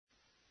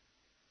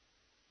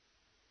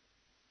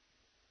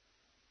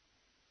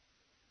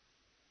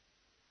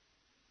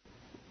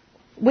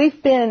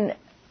we've been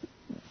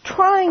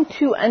trying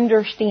to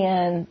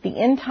understand the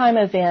end time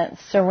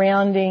events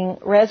surrounding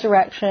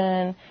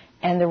resurrection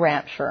and the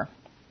rapture.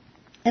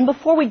 And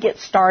before we get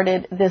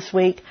started this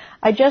week,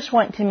 I just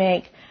want to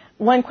make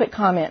one quick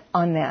comment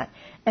on that.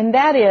 And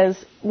that is,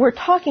 we're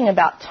talking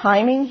about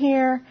timing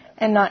here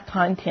and not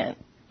content.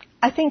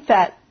 I think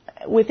that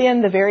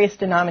within the various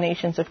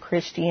denominations of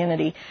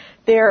Christianity,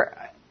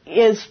 there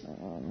is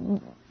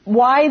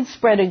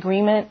widespread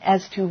agreement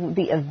as to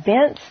the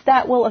events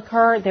that will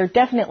occur. There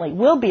definitely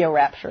will be a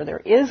rapture. There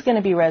is going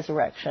to be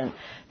resurrection.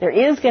 There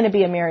is going to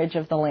be a marriage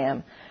of the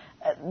Lamb.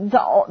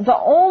 The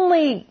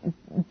only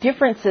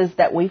differences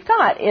that we've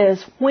got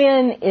is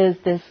when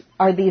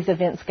are these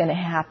events going to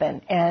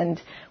happen,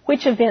 and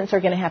which events are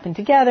going to happen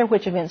together,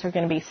 which events are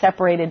going to be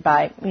separated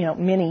by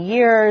many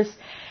years.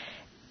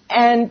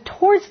 And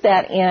towards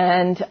that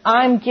end,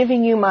 I'm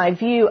giving you my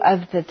view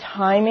of the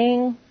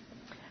timing,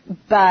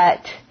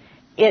 but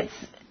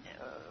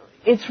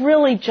it's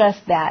really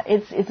just that.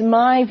 It's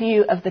my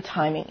view of the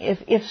timing.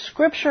 If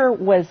Scripture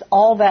was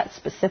all that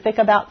specific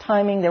about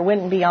timing, there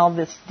wouldn't be all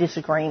this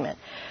disagreement.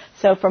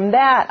 So from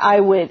that,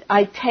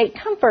 I take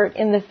comfort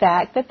in the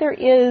fact that there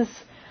is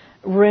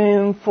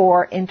room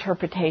for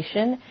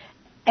interpretation,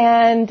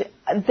 and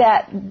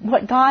that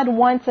what God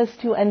wants us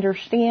to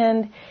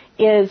understand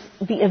is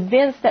the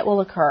events that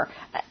will occur.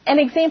 An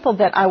example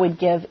that I would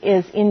give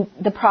is in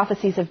the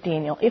prophecies of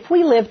Daniel. If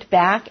we lived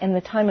back in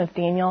the time of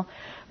Daniel,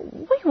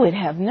 we would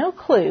have no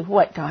clue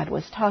what God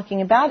was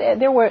talking about.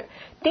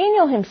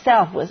 Daniel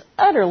himself was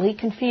utterly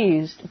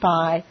confused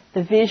by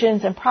the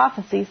visions and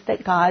prophecies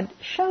that God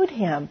showed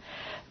him.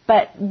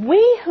 But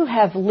we who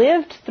have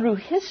lived through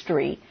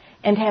history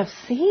and have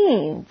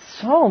seen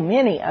so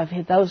many of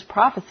those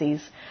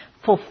prophecies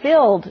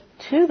fulfilled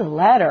to the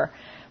letter,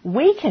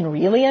 we can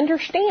really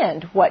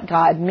understand what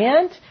God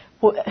meant,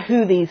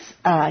 who these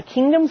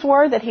kingdoms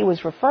were that he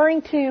was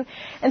referring to.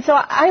 And so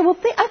I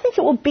think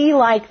it will be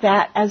like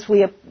that as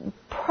we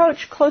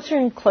approach closer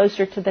and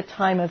closer to the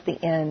time of the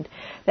end,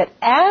 that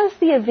as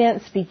the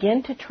events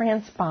begin to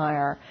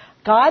transpire,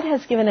 God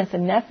has given us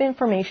enough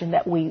information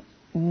that we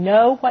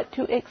know what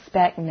to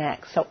expect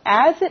next. So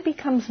as it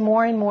becomes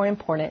more and more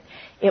important,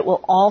 it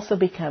will also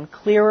become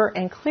clearer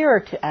and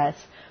clearer to us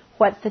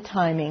what the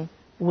timing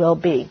will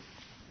be.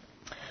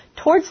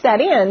 Towards that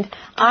end,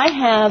 I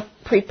have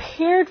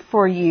prepared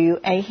for you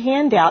a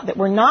handout that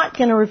we're not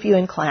going to review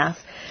in class,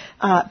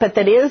 but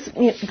that is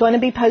going to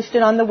be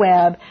posted on the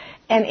web.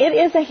 And it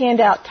is a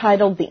handout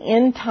titled The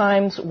End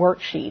Times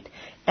Worksheet.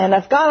 And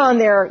I've got on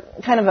there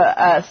kind of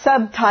a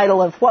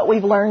subtitle of what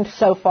we've learned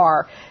so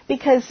far,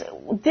 because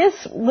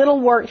this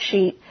little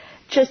worksheet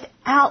just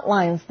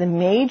outlines the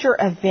major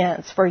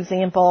events. For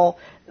example,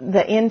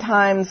 the end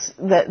times,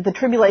 the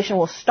tribulation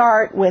will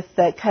start with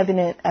the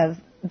covenant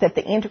that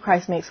the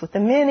Antichrist makes with the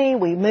many.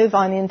 We move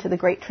on into the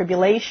Great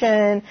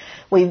Tribulation.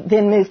 We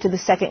then move to the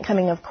second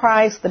coming of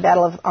Christ, the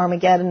Battle of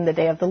Armageddon, the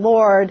Day of the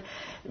Lord.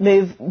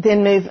 Move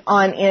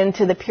on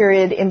into the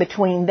period in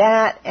between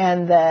that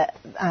and the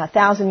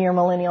 1,000-year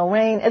millennial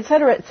reign, et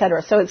cetera, et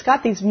cetera. So it's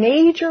got these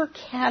major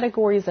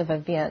categories of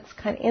events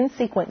kind of in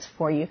sequence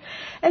for you.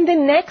 And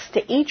then next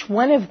to each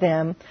one of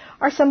them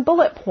are some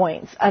bullet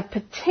points of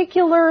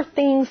particular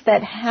things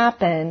that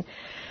happen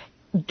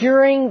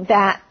during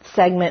that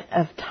segment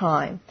of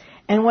time.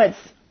 And what's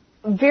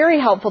very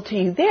helpful to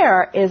you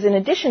there is, in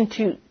addition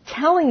to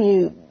telling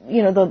you,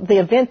 the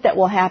event that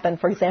will happen,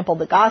 for example,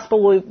 the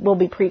gospel will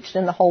be preached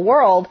in the whole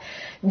world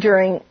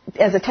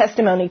as a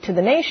testimony to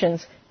the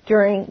nations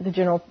during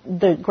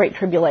the Great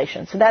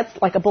Tribulation. So that's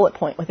like a bullet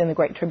point within the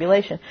Great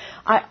Tribulation.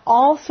 I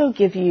also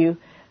give you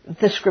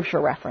the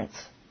scripture reference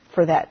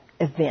for that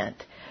event.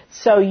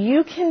 So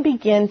you can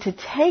begin to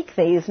take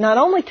these, not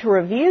only to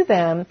review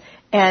them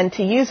and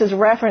to use as a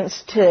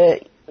reference to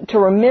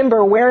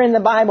remember where in the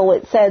Bible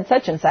it said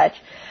such and such,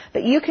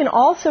 but you can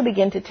also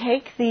begin to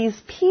take these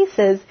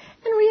pieces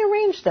and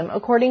rearrange them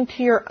according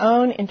to your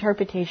own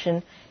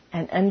interpretation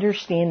and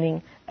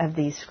understanding of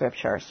these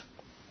scriptures.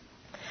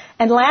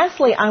 And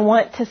lastly, I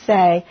want to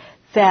say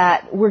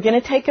that we're going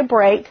to take a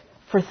break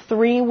for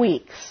 3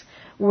 weeks.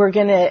 We're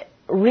going to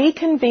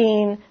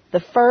reconvene the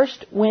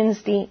first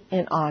Wednesday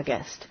in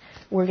August.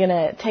 We're going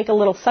to take a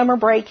little summer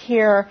break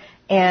here,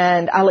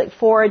 and I look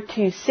forward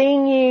to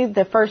seeing you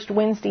the first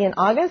Wednesday in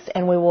August,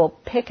 and we will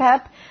pick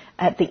up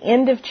at the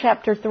end of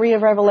chapter 3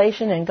 of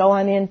Revelation and go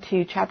on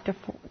into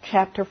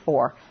chapter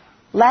 4.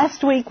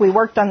 Last week we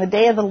worked on the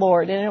Day of the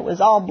Lord, and it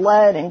was all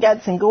blood and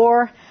guts and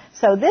gore.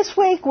 So this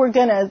week we're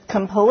going to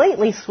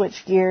completely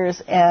switch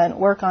gears and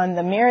work on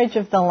the marriage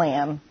of the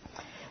Lamb.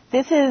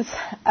 This is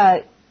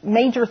a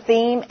major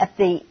theme at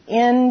the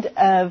end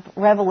of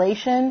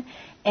Revelation,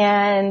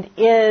 and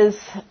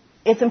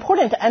it's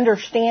important to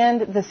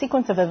understand the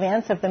sequence of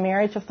events of the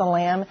marriage of the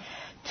Lamb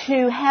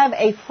to have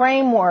a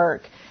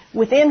framework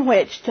within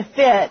which to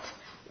fit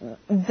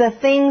the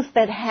things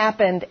that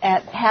happen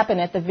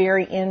at the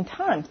very end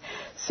times.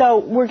 So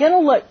we're going to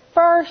look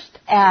first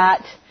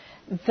at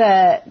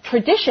the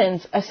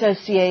traditions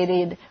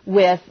associated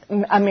with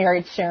a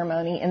marriage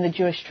ceremony in the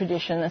Jewish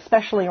tradition,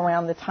 especially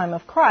around the time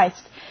of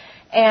Christ.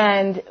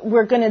 And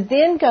we're going to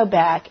then go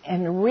back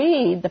and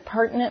read the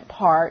pertinent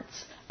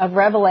parts of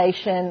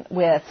Revelation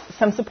with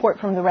some support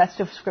from the rest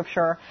of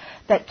Scripture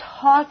that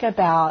talk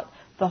about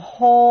the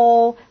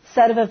whole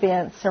set of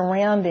events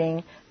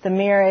surrounding the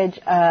marriage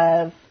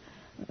of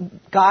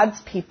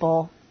God's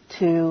people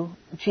to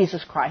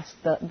Jesus Christ,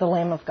 the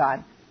Lamb of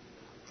God.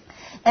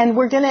 And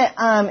we're going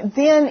to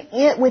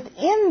then,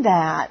 within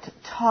that,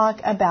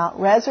 talk about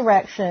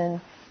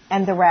resurrection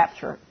and the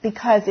rapture,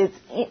 because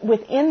it's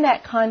within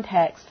that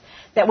context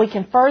that we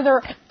can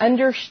further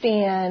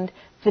understand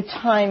the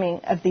timing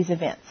of these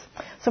events.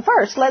 So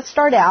first, let's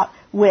start out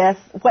with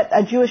what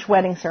a Jewish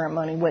wedding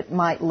ceremony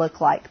might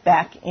look like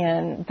back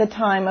in the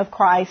time of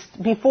Christ,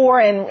 before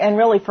and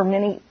really for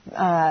many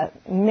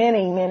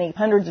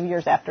hundreds of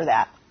years after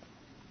that.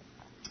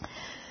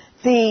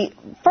 The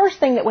first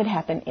thing that would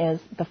happen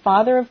is the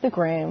father of the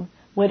groom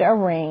would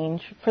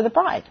arrange for the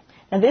bride.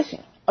 And this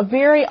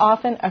very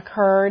often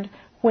occurred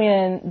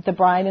when the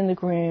bride and the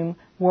groom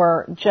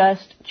were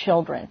just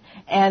children.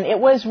 And it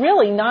was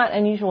really not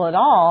unusual at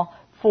all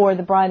for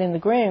the bride and the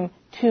groom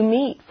to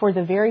meet for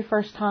the very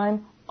first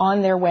time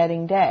on their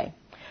wedding day,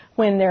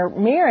 when their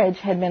marriage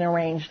had been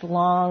arranged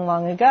long,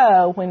 long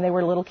ago when they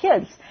were little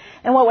kids.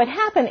 And what would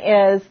happen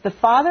is the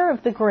father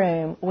of the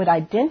groom would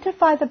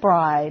identify the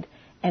bride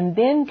and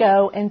then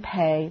go and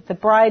pay the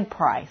bride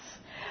price.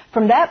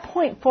 From that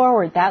point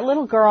forward, that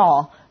little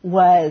girl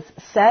was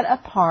set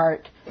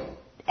apart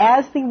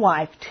as the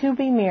wife to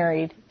be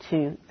married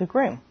to the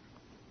groom.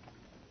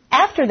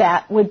 After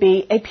that would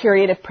be a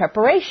period of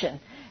preparation.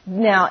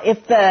 Now,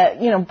 if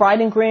the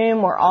bride and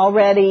groom were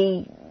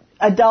already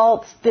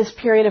adults, this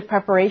period of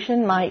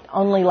preparation might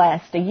only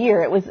last a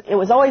year. It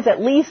was always at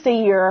least a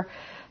year,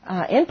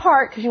 in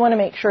part because you want to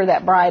make sure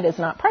that bride is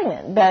not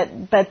pregnant. But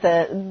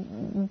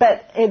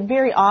it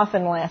very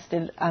often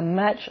lasted a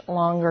much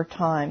longer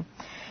time.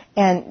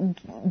 And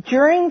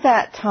during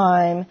that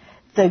time,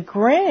 the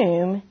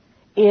groom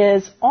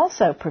is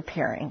also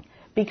preparing,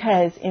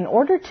 because in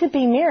order to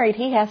be married,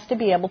 he has to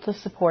be able to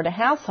support a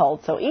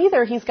household. So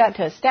either he's got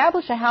to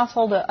establish a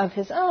household of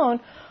his own,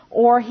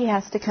 or he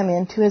has to come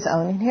into his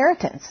own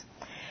inheritance.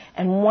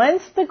 And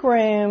once the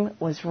groom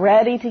was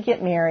ready to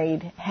get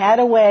married, had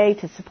a way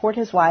to support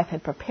his wife,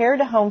 had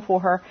prepared a home for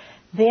her,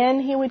 then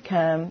he would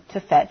come to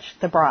fetch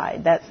the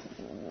bride.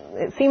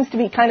 It seems to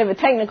be kind of a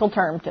technical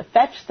term, to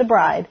fetch the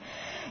bride,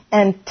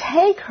 and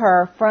take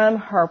her from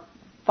her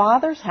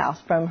father's house,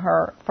 from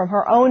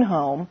her own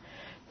home,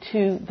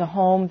 to the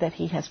home that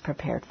he has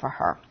prepared for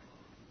her.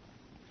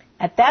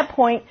 At that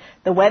point,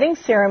 the wedding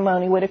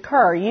ceremony would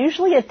occur,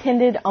 usually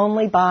attended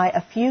only by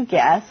a few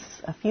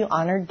guests, a few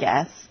honored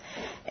guests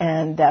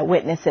and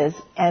witnesses.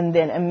 And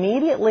then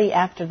immediately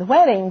after the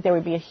wedding, there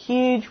would be a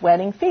huge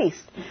wedding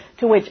feast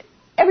to which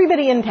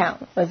everybody in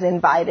town was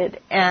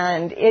invited.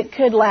 And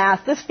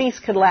this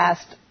feast could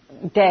last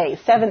days,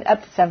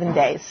 up to 7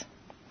 days.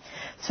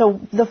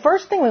 So the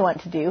first thing we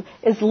want to do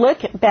is look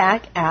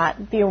back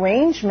at the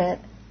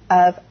arrangement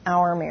of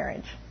our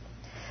marriage.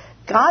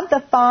 God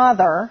the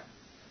Father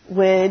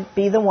would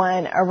be the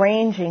one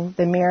arranging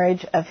the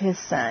marriage of his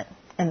Son.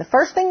 And the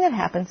first thing that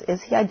happens is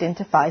he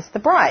identifies the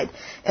bride.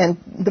 And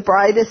the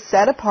bride is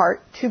set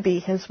apart to be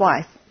his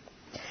wife.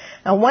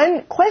 Now,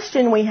 one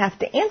question we have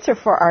to answer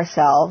for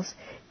ourselves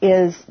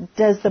is,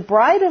 does the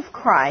bride of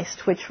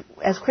Christ, which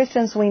as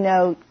Christians we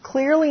know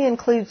clearly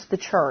includes the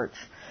church,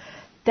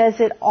 does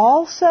it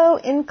also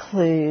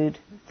include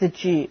the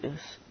Jews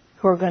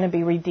who are going to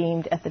be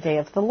redeemed at the day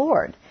of the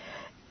Lord?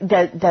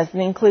 Does it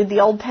include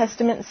the Old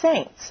Testament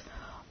saints?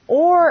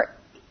 Or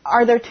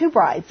are there two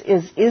brides?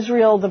 Is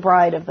Israel the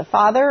bride of the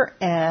Father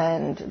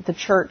and the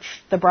church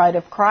the bride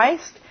of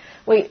Christ?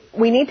 We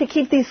need to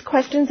keep these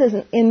questions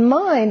in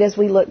mind as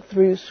we look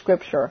through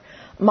Scripture.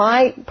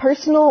 My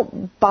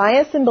personal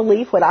bias and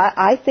belief, what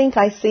I think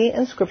I see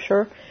in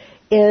Scripture,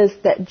 is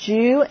that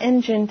Jew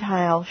and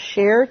Gentile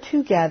share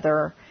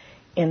together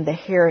in the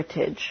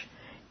heritage,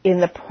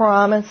 in the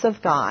promise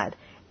of God.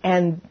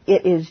 And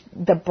it is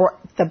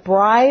the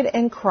bride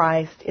and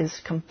Christ is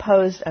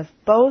composed of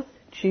both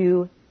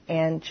Jew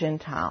and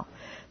Gentile.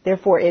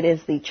 Therefore, it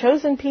is the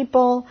chosen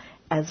people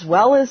as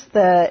well as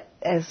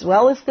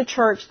the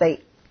church.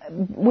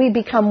 We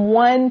become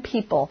one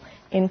people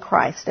in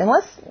Christ. And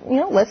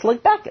let's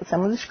look back at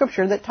some of the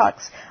Scripture that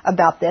talks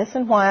about this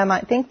and why I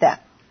might think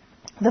that.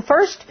 The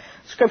first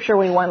Scripture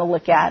we want to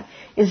look at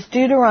is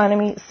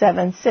Deuteronomy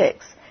 7:6.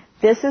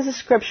 This is a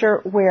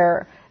Scripture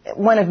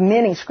one of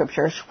many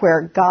Scriptures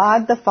where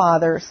God the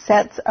Father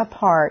sets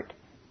apart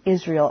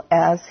Israel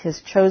as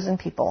his chosen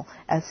people,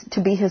 as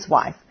to be his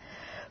wife.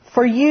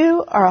 For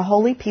you are a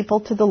holy people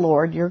to the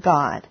Lord your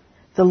God.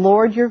 The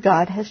Lord your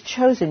God has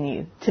chosen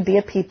you to be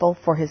a people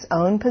for his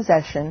own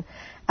possession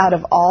out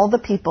of all the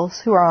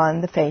peoples who are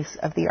on the face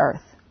of the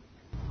earth.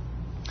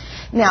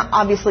 Now,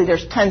 obviously,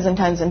 there's tons and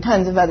tons and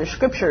tons of other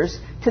Scriptures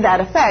to that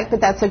effect,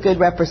 but that's a good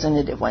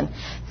representative one.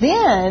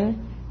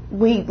 Then,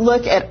 we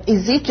look at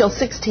Ezekiel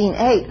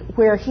 16:8,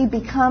 where he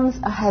becomes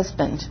a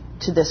husband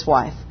to this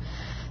wife.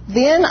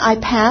 Then I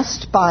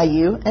passed by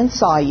you and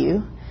saw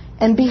you,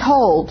 and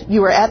behold,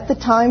 you were at the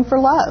time for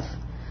love.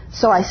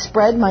 So I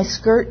spread my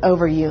skirt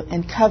over you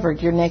and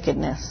covered your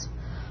nakedness.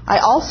 I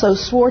also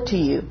swore to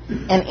you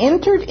and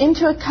entered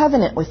into a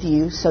covenant with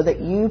you so that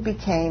you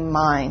became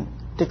mine,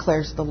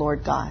 declares the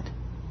Lord God.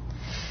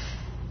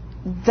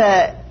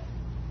 The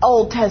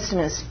Old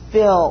Testament is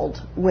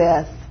filled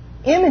with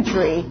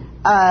imagery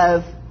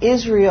of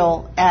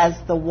Israel as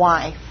the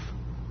wife,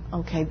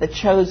 the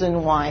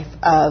chosen wife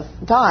of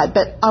God.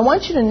 But I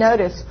want you to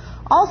notice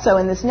also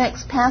in this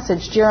next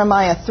passage,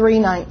 Jeremiah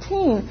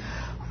 3:19,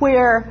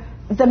 where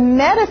the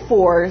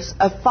metaphors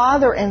of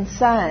father and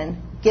son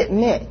get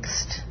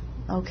mixed,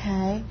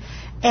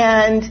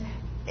 and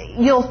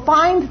you'll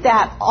find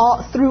that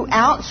all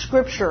throughout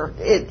Scripture.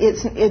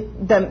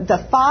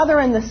 The father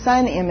and the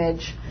son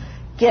image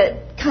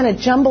get kind of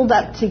jumbled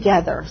up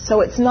together,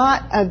 so it's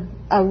not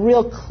a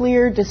real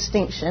clear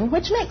distinction,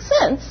 which makes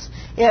sense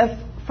if,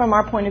 from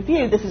our point of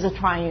view, this is a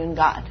triune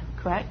God,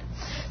 correct?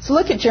 So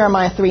look at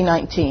Jeremiah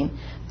 3:19.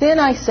 Then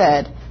I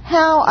said,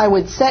 how I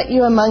would set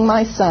you among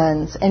my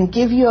sons and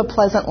give you a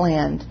pleasant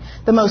land,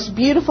 the most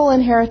beautiful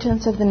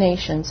inheritance of the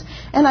nations.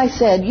 And I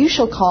said, you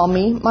shall call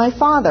me my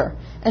father,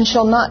 and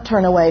shall not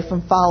turn away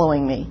from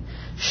following me.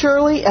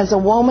 Surely as a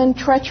woman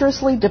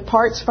treacherously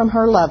departs from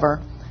her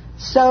lover,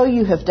 so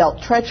you have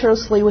dealt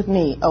treacherously with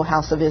me, O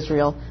house of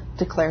Israel,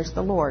 declares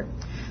the Lord.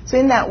 So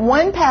in that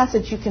one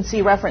passage you can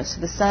see reference to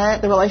the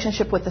son, the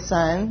relationship with the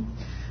son,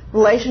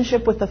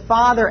 relationship with the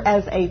father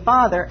as a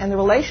father, and the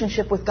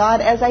relationship with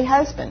God as a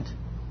husband.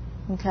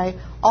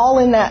 All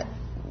in that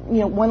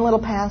one little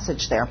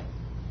passage there.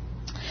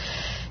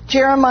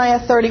 Jeremiah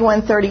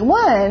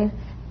 31:31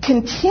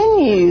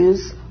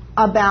 continues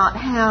about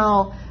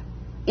how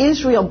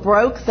Israel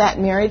broke that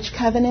marriage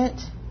covenant,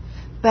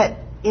 but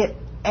it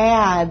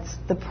adds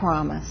the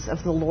promise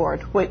of the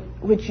Lord,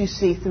 which you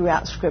see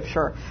throughout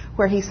Scripture,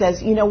 where he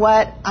says, you know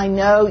what, I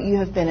know you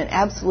have been an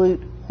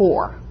absolute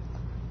whore,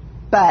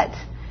 but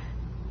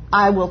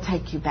I will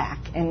take you back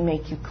and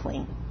make you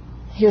clean.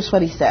 Here's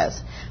what he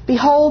says.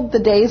 Behold, the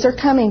days are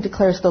coming,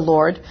 declares the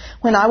Lord,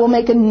 when I will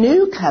make a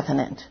new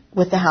covenant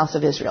with the house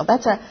of Israel.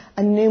 That's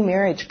a new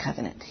marriage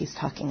covenant he's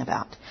talking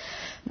about.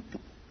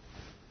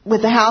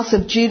 With the house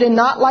of Judah,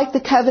 not like the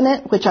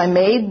covenant which I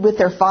made with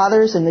their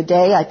fathers in the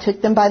day I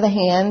took them by the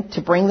hand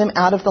to bring them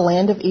out of the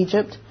land of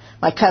Egypt,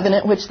 my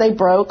covenant which they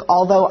broke,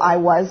 although I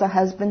was a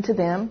husband to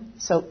them.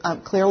 So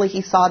clearly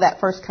he saw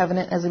that first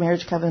covenant as a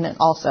marriage covenant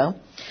also.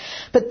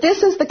 But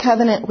this is the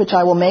covenant which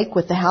I will make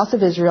with the house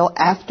of Israel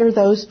after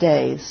those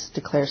days,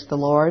 declares the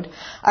Lord.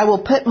 I will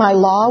put my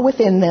law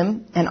within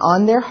them, and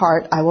on their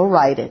heart I will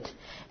write it.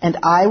 And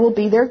I will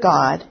be their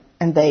God,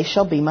 and they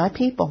shall be my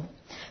people.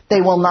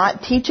 They will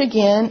not teach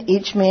again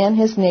each man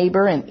his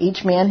neighbor and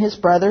each man his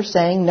brother,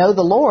 saying, know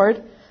the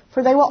Lord,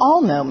 for they will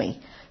all know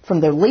me,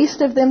 from the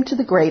least of them to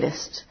the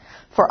greatest.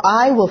 For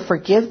I will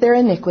forgive their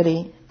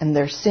iniquity, and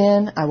their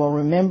sin I will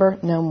remember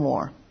no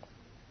more.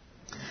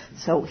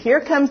 So here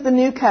comes the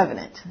new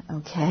covenant,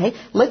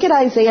 Look at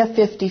Isaiah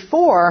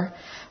 54,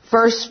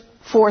 verse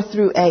 4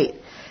 through 8.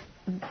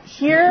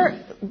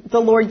 Here the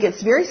Lord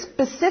gets very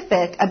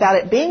specific about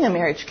it being a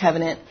marriage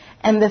covenant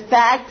and the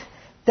fact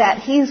that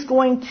he's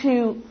going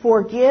to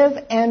forgive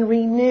and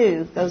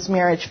renew those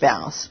marriage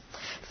vows.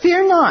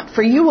 Fear not,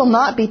 for you will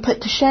not be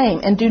put to shame,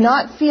 and do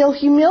not feel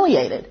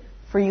humiliated,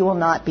 for you will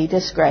not be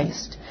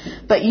disgraced.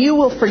 But you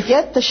will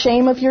forget the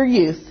shame of your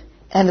youth,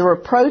 and the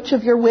reproach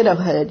of your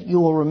widowhood you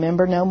will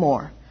remember no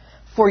more.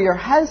 For your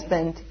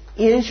husband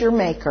is your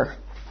maker,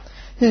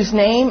 whose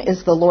name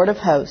is the Lord of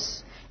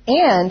hosts,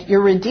 and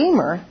your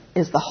Redeemer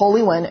is the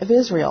Holy One of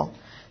Israel,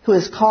 who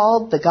is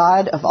called the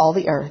God of all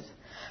the earth.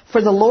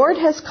 For the Lord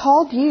has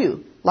called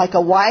you like a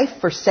wife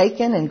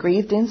forsaken and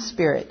grieved in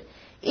spirit,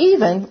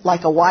 even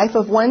like a wife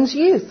of one's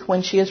youth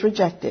when she is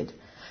rejected.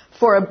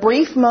 For a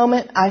brief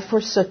moment I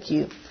forsook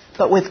you,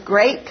 but with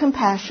great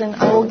compassion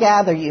I will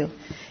gather you.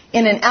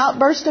 In an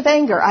outburst of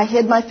anger, I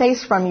hid my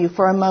face from you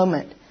for a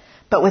moment,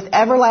 but with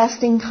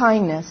everlasting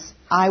kindness,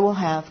 I will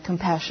have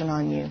compassion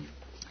on you.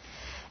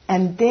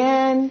 And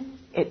then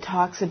it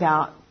talks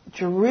about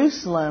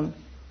Jerusalem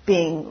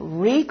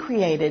being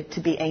recreated to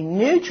be a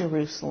new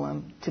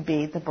Jerusalem, to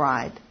be the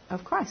bride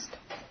of Christ.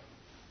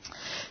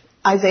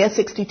 Isaiah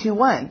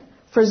 62:1.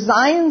 For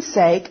Zion's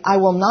sake, I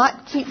will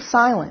not keep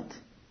silent,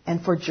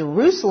 and for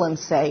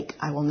Jerusalem's sake,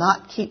 I will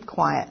not keep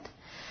quiet,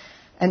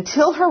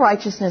 until her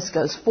righteousness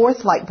goes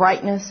forth like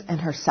brightness and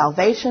her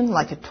salvation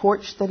like a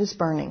torch that is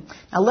burning.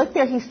 Now look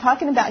there, he's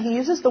talking about, he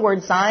uses the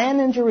word Zion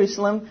and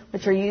Jerusalem,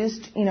 which are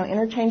used,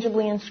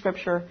 interchangeably in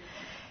Scripture.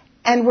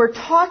 And we're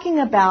talking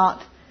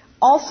about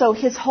also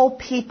his whole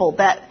people.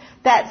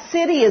 That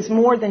city is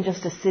more than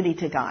just a city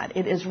to God.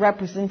 It is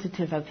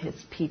representative of his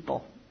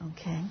people.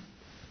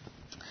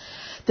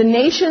 The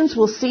nations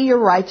will see your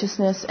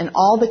righteousness and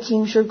all the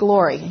kings your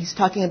glory. He's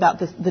talking about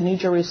the New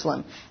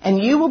Jerusalem.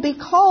 And you will be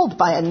called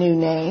by a new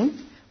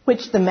name,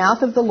 which the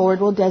mouth of the Lord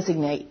will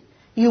designate.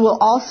 You will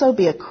also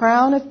be a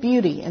crown of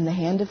beauty in the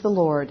hand of the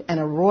Lord and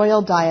a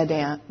royal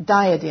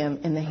diadem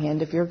in the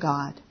hand of your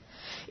God.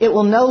 It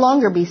will no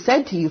longer be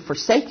said to you,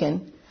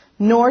 forsaken,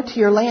 nor to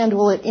your land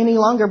will it any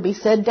longer be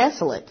said,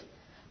 desolate.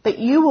 But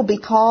you will be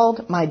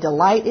called, my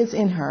delight is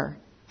in her,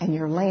 and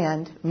your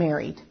land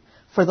married.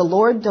 For the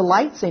Lord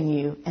delights in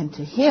you, and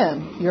to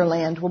him your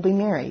land will be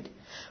married.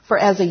 For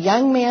as a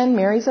young man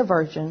marries a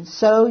virgin,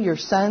 so your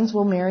sons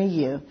will marry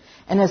you.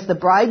 And as the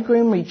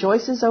bridegroom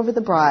rejoices over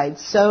the bride,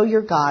 so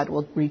your God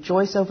will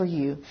rejoice over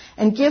you,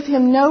 and give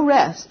him no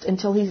rest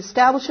until he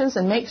establishes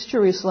and makes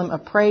Jerusalem a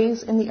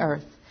praise in the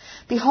earth.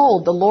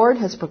 Behold, the Lord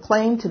has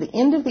proclaimed to the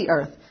end of the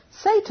earth,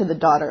 say to the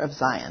daughter of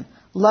Zion,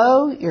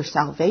 lo, your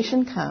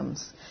salvation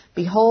comes.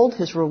 Behold,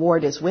 his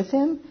reward is with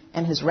him,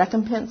 and his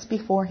recompense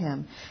before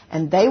him.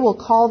 And they will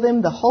call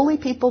them the holy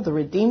people, the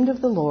redeemed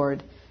of the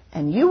Lord,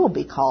 and you will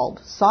be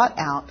called, sought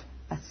out,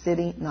 a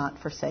city not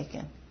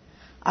forsaken.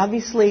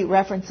 Obviously,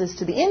 references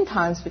to the end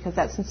times, because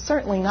that's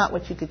certainly not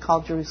what you could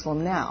call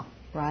Jerusalem now,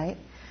 right?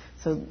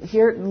 So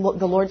here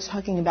the Lord's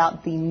talking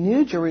about the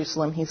new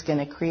Jerusalem he's going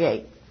to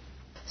create.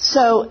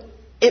 So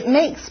it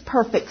makes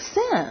perfect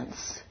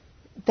sense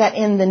that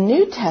in the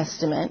New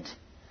Testament,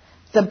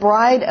 the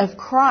bride of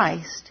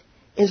Christ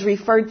is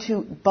referred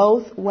to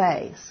both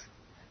ways.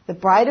 The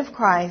bride of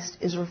Christ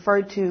is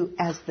referred to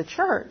as the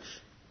church,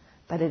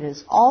 but it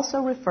is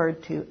also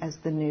referred to as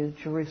the New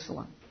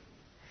Jerusalem.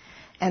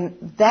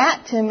 And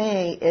that, to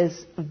me,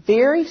 is a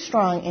very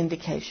strong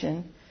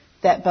indication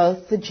that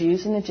both the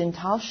Jews and the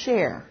Gentiles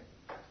share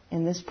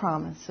in this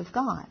promise of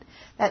God.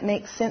 That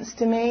makes sense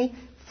to me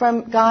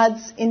from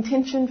God's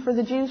intention for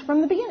the Jews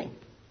from the beginning.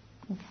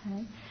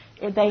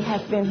 Okay? They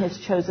have been his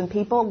chosen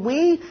people.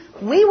 We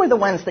were the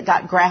ones that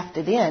got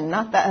grafted in,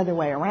 not the other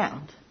way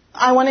around.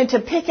 I wanted to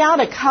pick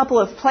out a couple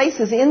of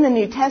places in the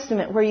New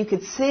Testament where you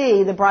could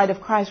see the bride of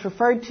Christ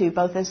referred to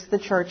both as the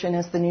church and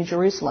as the New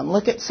Jerusalem.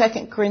 Look at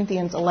 2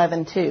 Corinthians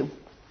 11:2.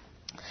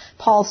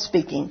 Paul's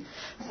speaking.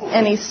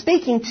 And he's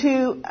speaking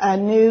to a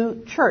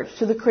new church,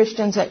 to the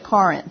Christians at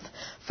Corinth.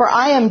 For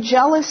I am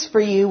jealous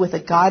for you with a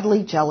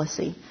godly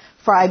jealousy.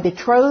 For I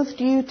betrothed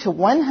you to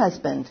one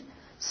husband,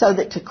 so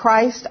that to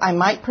Christ I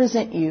might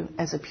present you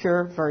as a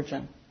pure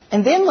virgin.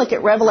 And then look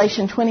at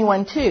Revelation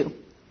 21:2.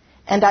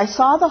 And I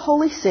saw the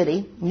holy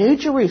city, New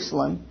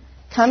Jerusalem,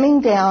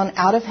 coming down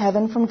out of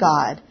heaven from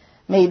God,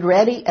 made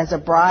ready as a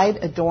bride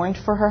adorned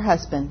for her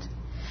husband.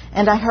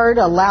 And I heard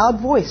a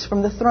loud voice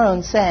from the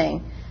throne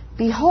saying,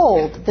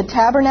 Behold, the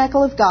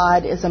tabernacle of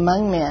God is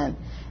among men,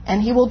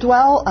 and he will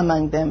dwell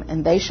among them,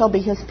 and they shall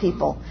be his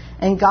people.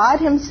 And God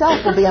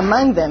himself will be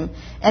among them,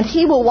 and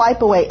he will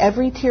wipe away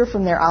every tear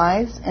from their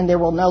eyes, and there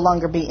will no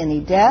longer be any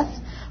death,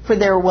 for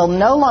there will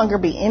no longer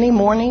be any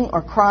mourning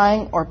or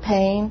crying or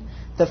pain.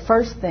 The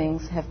first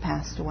things have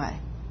passed away.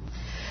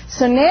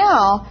 So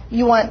now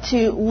you want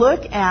to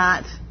look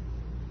at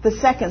the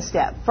second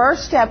step.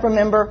 First step,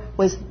 remember,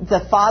 was the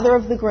father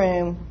of the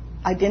groom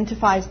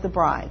identifies the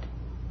bride.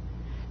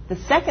 The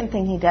second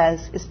thing he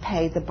does is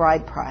pay the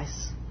bride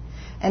price.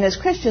 And as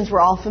Christians, we're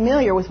all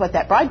familiar with what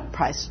that bride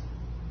price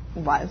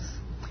was.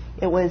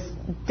 It was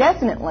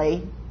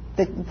definitely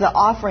the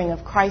offering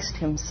of Christ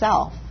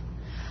himself.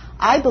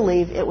 I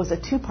believe it was a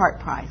two-part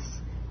price,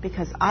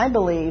 because I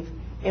believe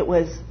it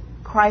was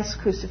Christ's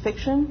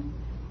crucifixion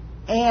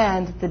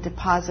and the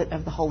deposit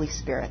of the Holy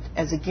Spirit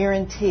as a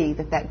guarantee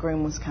that that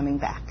groom was coming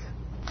back.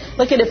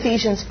 Look at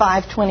Ephesians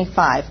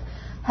 5:25.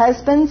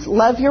 Husbands,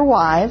 love your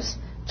wives,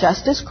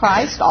 just as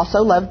Christ also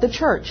loved the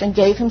church and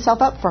gave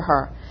himself up for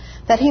her,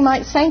 that he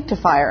might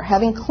sanctify her,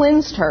 having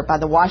cleansed her by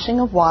the washing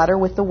of water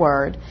with the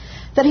word,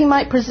 that he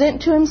might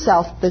present to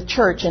himself the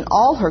church in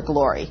all her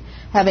glory,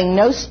 having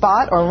no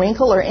spot or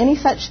wrinkle or any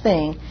such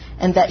thing,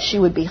 and that she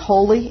would be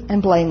holy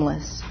and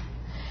blameless.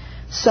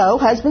 So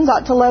husbands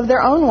ought to love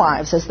their own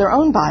wives as their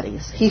own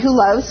bodies. He who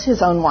loves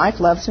his own wife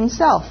loves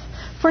himself.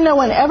 For no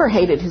one ever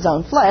hated his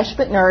own flesh,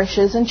 but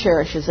nourishes and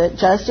cherishes it,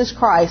 just as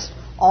Christ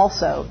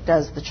also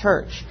does the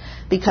church,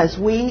 because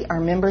we are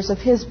members of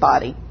his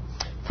body.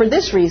 For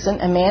this reason,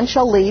 a man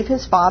shall leave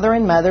his father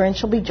and mother and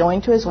shall be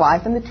joined to his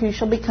wife, and the two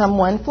shall become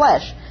one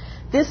flesh.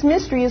 This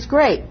mystery is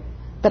great,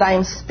 but I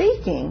am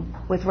speaking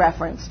with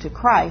reference to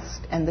Christ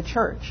and the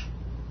church.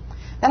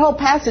 That whole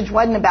passage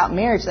wasn't about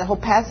marriage. That whole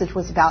passage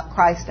was about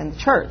Christ and the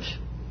church.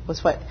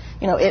 Was what,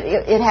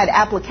 it had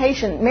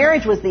application.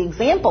 Marriage was the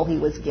example he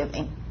was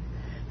giving.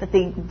 But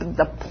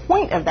the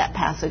point of that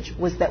passage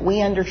was that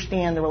we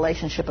understand the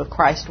relationship of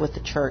Christ with the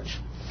church.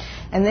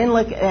 And then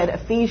look at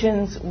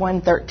Ephesians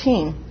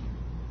 1:13.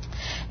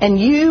 And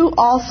you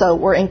also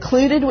were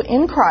included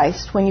in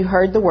Christ when you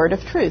heard the word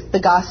of truth, the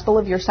gospel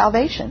of your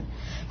salvation.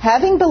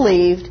 Having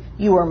believed,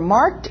 you were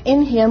marked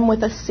in him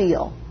with a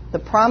seal, the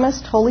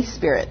promised Holy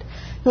Spirit,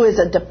 who is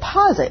a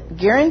deposit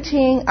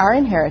guaranteeing our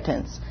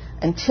inheritance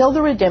until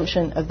the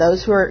redemption of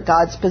those who are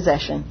God's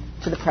possession,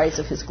 to the praise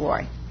of his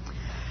glory.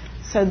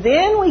 So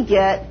then we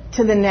get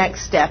to the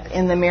next step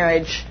in the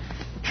marriage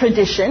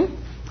tradition,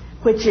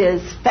 which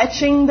is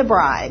fetching the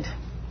bride.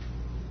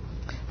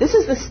 This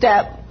is the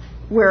step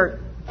where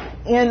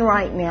in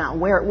right now.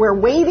 We're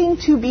waiting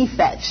to be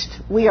fetched.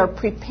 We are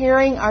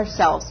preparing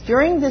ourselves.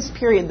 During this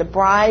period, the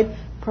bride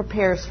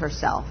prepares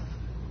herself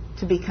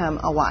to become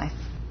a wife.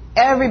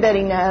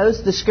 Everybody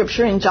knows the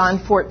scripture in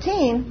John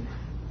 14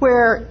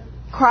 where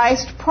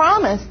Christ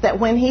promised that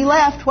when he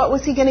left, what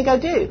was he going to go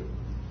do?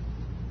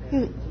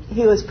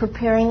 He was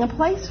preparing a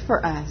place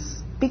for us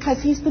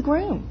because he's the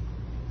groom.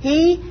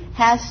 He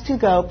has to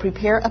go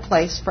prepare a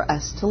place for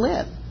us to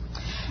live.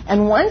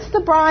 And once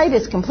the bride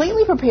is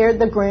completely prepared,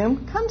 the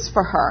groom comes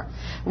for her.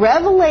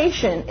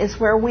 Revelation is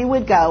where we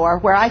would go, or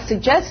where I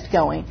suggest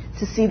going,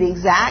 to see the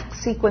exact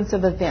sequence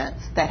of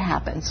events that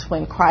happens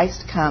when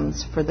Christ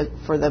comes for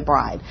the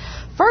bride.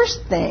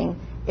 First thing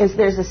is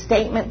there's a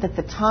statement that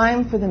the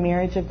time for the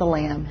marriage of the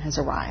Lamb has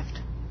arrived.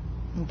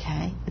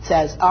 Okay? It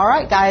says, all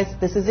right, guys,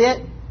 this is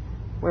it.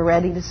 We're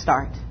ready to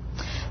start.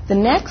 The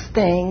next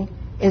thing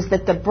is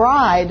that the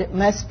bride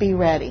must be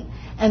ready.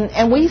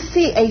 And we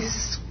see a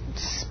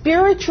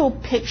spiritual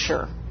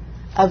picture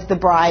of the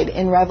bride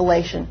in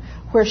Revelation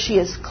where she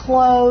is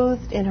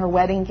clothed in her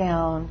wedding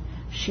gown.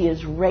 She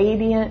is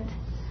radiant.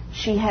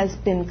 She has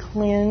been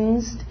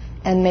cleansed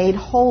and made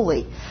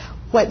holy.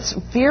 What's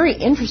very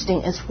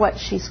interesting is what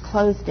she's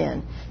clothed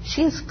in.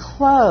 She is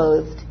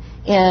clothed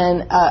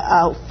in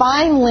a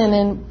fine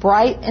linen,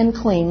 bright and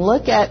clean.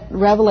 Look at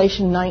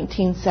Revelation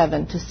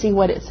 19:7 to see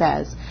what it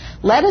says.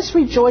 Let us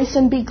rejoice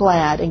and be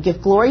glad and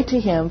give glory to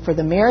him, for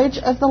the marriage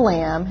of the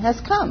Lamb has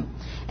come,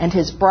 and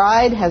his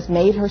bride has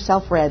made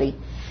herself ready.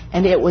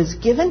 And it was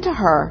given to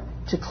her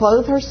to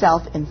clothe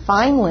herself in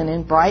fine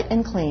linen, bright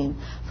and clean,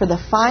 for the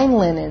fine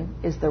linen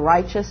is the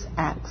righteous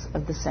acts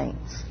of the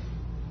saints.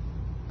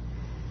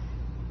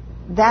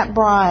 That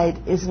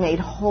bride is made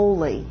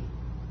holy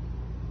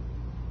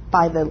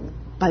by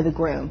the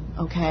groom,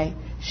 okay?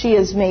 She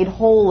is made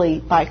holy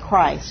by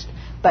Christ,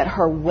 but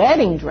her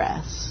wedding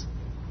dress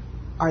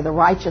are the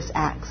righteous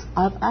acts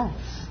of us,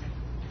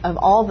 of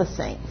all the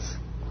saints.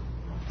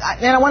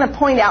 And I want to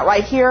point out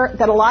right here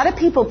that a lot of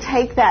people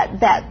take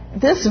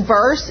this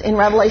verse in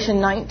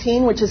Revelation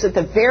 19, which is at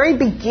the very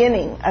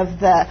beginning of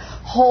the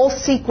whole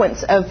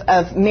sequence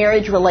of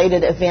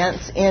marriage-related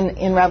events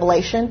in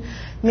Revelation.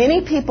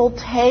 Many people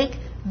take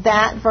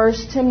that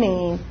verse to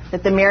mean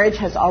that the marriage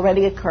has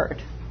already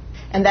occurred.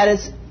 And that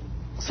is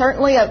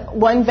certainly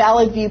one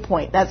valid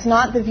viewpoint. That's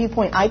not the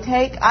viewpoint I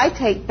take. I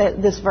take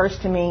this verse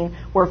to mean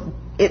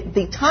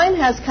the time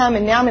has come,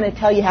 and now I'm going to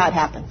tell you how it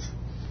happens.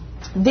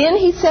 Then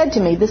he said to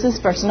me, this is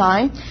verse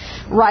 9,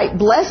 "Right,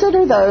 blessed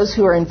are those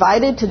who are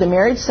invited to the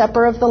marriage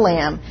supper of the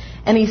Lamb."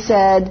 And he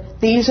said,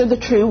 these are the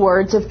true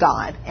words of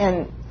God.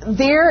 And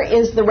there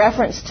is the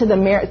reference to the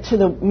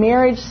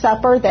marriage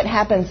supper that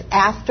happens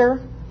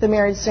after the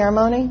marriage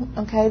ceremony,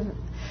 okay?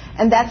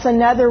 And that's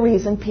another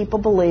reason people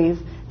believe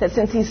that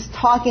since he's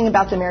talking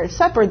about the marriage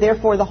supper,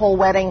 therefore the whole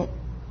wedding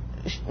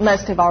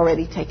must have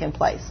already taken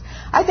place.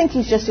 I think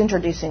he's just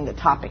introducing the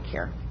topic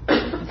here.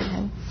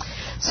 Okay?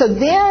 So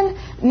then,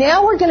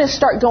 now we're going to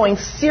start going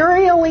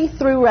serially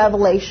through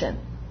Revelation.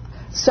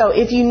 So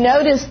if you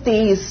notice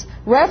these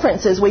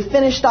references, we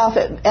finished off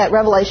at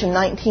Revelation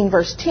 19,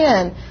 verse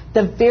 10.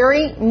 The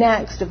very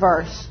next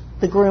verse,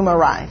 the groom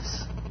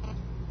arrives.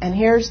 And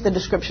here's the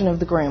description of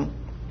the groom.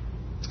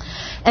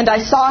 "And I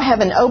saw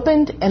heaven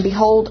opened, and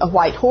behold, a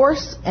white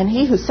horse, and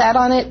he who sat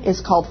on it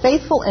is called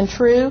Faithful and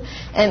True,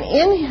 and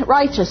in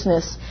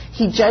righteousness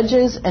he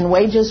judges and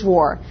wages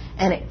war."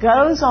 And it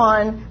goes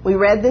on, we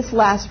read this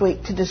last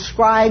week, to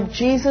describe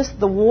Jesus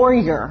the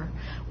warrior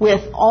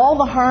with all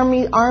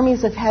the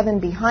armies of heaven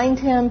behind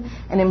him,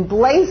 and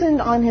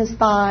emblazoned on his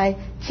thigh,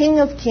 King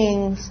of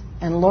Kings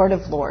and Lord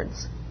of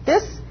Lords.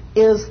 This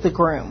is the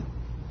groom.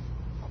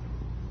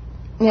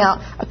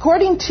 Now,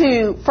 according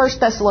to 1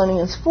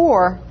 Thessalonians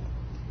 4,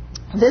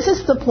 this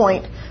is the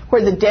point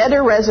where the dead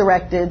are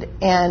resurrected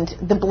and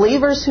the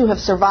believers who have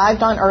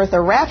survived on earth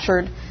are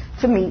raptured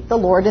to meet the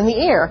Lord in the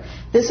air.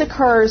 This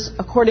occurs,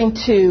 according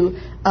to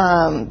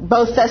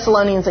both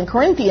Thessalonians and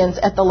Corinthians,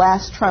 at the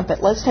last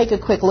trumpet. Let's take a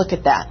quick look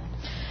at that.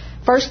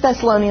 1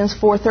 Thessalonians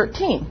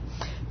 4:13.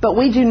 "But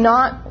we do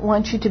not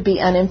want you to be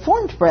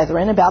uninformed,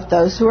 brethren, about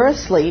those who are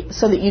asleep,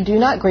 so that you do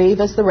not grieve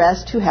as the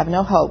rest who have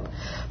no hope.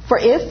 For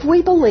if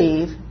we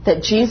believe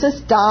that Jesus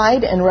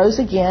died and rose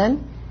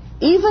again,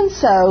 even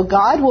so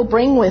God will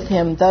bring with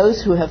him those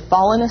who have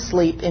fallen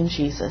asleep in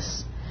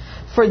Jesus.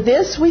 For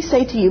this we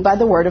say to you by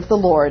the word of the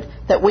Lord,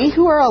 that we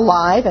who are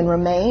alive and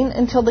remain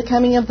until the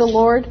coming of the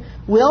Lord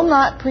will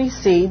not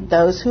precede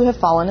those who have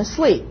fallen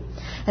asleep."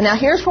 And now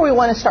here's where we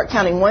want to start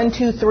counting. 1,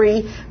 2,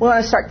 3. We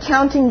want to start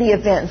counting the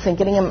events and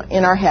getting them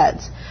in our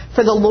heads.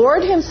 "For the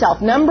Lord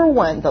himself," number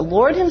 1, "the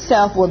Lord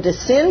himself will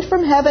descend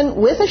from heaven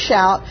with a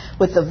shout,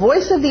 with the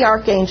voice of the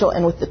archangel,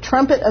 and with the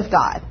trumpet of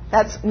God."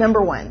 That's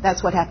number 1.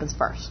 That's what happens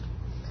first.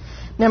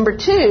 Number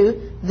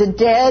 2, the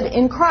dead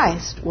in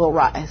Christ will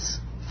rise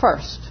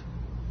first.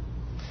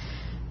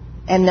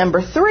 And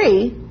number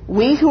 3,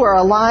 we who are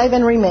alive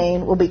and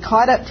remain will be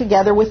caught up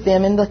together with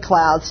them in the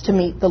clouds to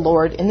meet the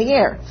Lord in the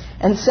air.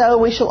 And so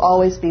we shall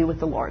always be with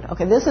the Lord.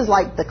 Okay, this is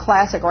like the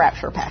classic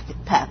rapture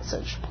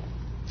passage.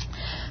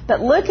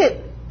 But look at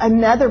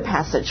another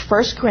passage,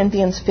 1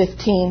 Corinthians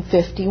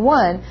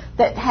 15:51,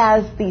 that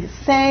has the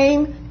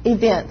same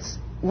events,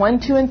 1,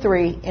 2, and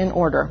 3 in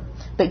order,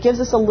 but gives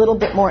us a little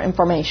bit more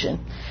information.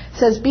 It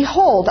says,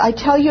 "Behold, I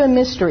tell you a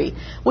mystery.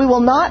 We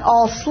will not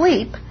all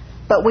sleep,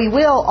 but we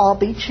will all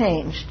be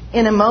changed.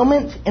 In a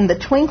moment, in the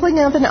twinkling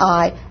of an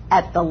eye,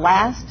 at the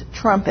last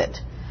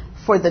trumpet.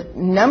 For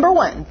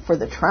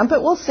the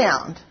trumpet will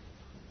sound."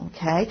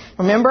 Okay?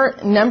 Remember,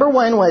 number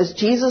 1 was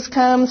Jesus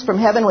comes from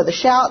heaven with a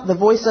shout, the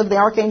voice of the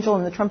archangel,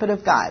 and the trumpet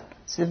of God.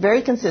 So it's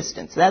very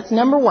consistent. So that's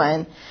number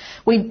 1.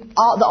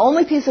 The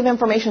only piece of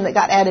information that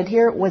got added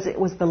here was it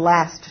was the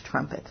last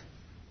trumpet.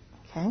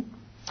 Okay?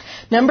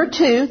 Number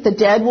 2, the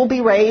dead will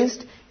be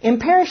raised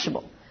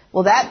imperishable.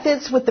 Well, that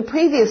fits with the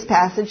previous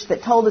passage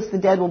that told us the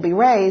dead will be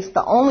raised.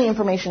 The only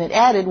information it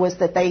added was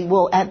that they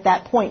will, at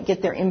that point,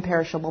 get their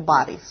imperishable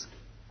bodies.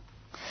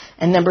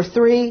 And number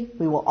 3,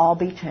 we will all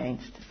be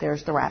changed.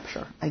 There's the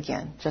rapture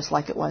again, just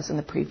like it was in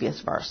the previous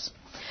verse.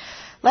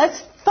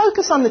 Let's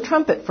focus on the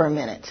trumpet for a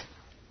minute.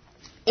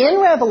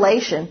 In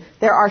Revelation,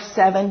 there are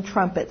 7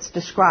 trumpets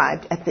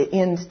described at the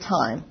end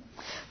time.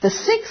 The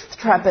 6th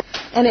trumpet,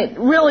 and it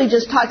really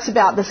just talks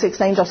about the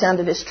 6th angel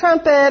sounded his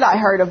trumpet. I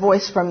heard a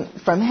voice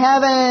from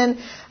heaven,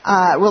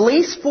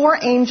 release 4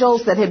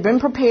 angels that had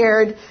been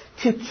prepared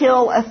to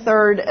kill a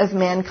third of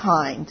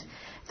mankind.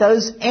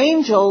 Those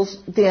angels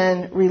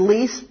then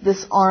released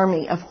this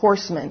army of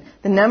horsemen.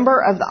 The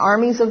number of the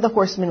armies of the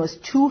horsemen was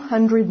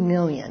 200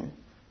 million.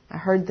 I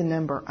heard the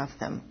number of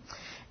them.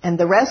 And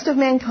the rest of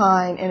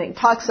mankind, and it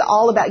talks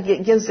all about,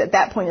 it gives at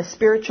that point a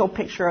spiritual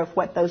picture of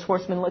what those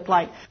horsemen looked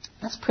like.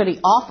 That's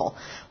pretty awful.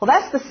 Well,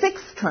 that's the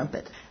 6th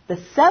trumpet. The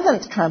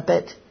 7th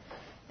trumpet,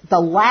 the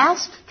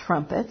last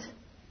trumpet,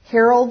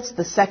 heralds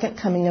the second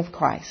coming of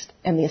Christ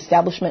and the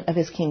establishment of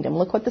his kingdom.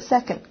 Look what the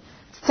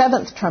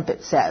 7th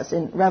trumpet says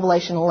in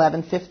Revelation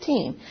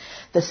 11:15.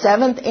 The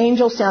 7th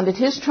angel sounded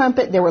his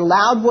trumpet. There were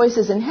loud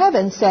voices in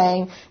heaven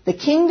saying, "The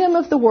kingdom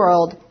of the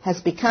world has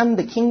become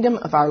the kingdom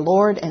of our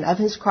Lord and of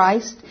his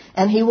Christ,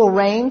 and he will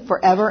reign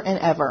forever and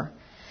ever."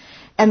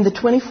 And the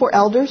 24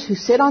 elders who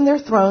sit on their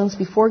thrones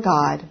before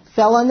God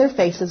fell on their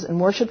faces and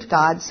worshipped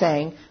God,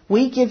 saying,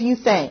 "We give you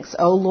thanks,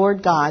 O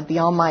Lord God, the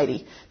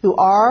Almighty, who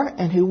are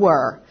and who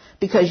were,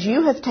 because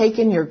you have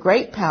taken your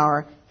great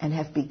power and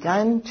have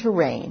begun to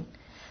reign.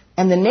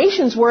 And the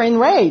nations were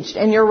enraged,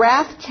 and your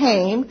wrath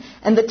came,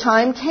 and the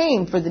time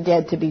came for the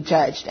dead to be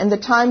judged, and the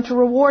time to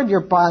reward your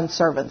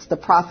bondservants, the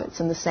prophets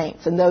and the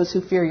saints, and those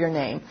who fear your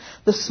name,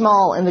 the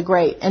small and the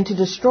great, and to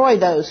destroy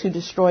those who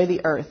destroy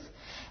the earth.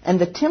 And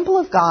the temple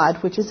of God,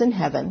 which is in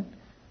heaven,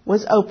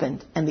 was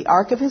opened, and the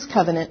ark of his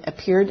covenant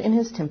appeared in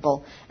his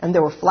temple, and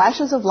there were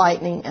flashes of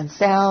lightning, and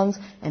sounds,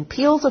 and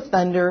peals of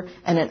thunder,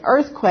 and an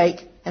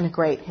earthquake, and a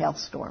great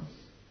hailstorm."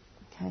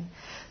 Okay.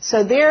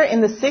 So there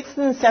in the 6th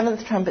and the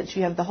 7th trumpets,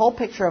 you have the whole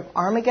picture of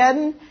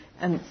Armageddon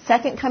and the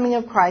second coming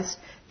of Christ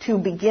to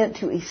begin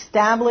to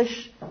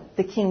establish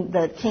the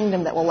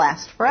kingdom that will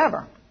last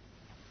forever.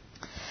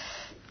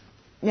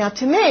 Now,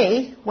 to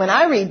me, when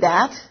I read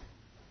that,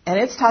 and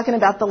it's talking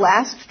about the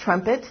last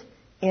trumpet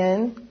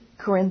in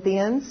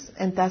Corinthians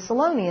and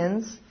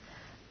Thessalonians,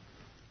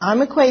 I'm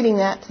equating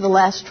that to the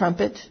last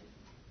trumpet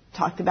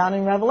talked about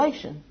in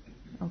Revelation.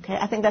 Okay,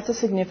 I think that's a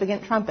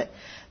significant trumpet.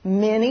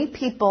 Many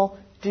people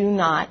do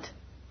not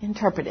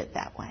interpret it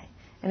that way.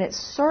 And it's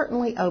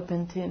certainly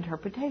open to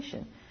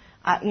interpretation.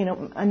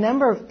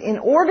 In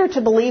order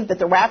to believe that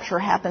the rapture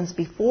happens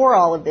before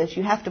all of this,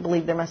 you have to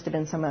believe there must have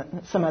been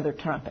some other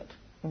trumpet.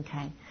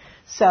 Okay?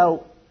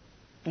 So,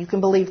 you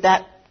can believe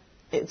that.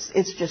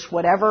 It's just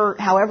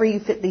however you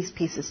fit these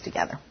pieces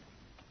together.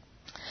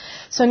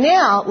 So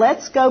now,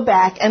 let's go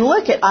back and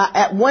look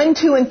at 1,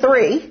 2, and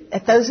 3,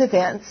 at those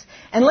events,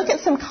 and look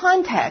at some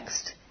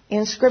context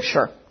in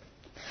Scripture.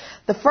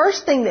 The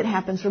first thing that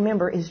happens,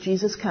 remember, is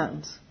Jesus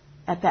comes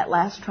at that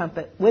last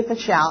trumpet with a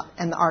shout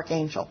and the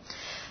archangel.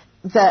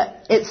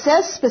 It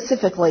says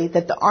specifically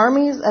that the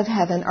armies of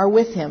heaven are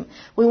with him.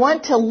 We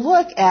want to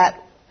look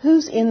at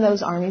who's in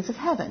those armies of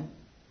heaven.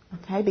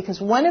 Okay? Because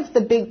one of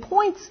the big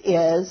points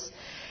is,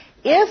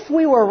 if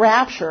we were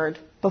raptured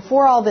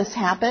before all this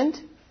happened,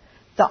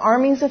 the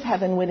armies of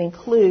heaven would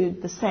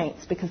include the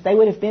saints, because they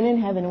would have been in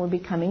heaven and would be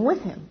coming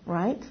with him,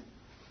 right?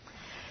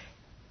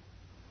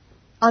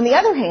 On the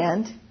other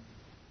hand,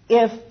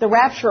 if the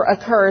rapture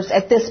occurs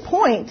at this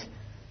point,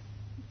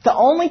 the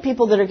only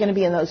people that are going to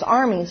be in those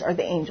armies are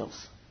the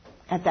angels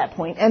at that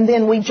point, and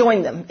then we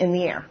join them in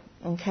the air.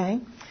 Okay?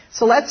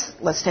 So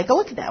let's take a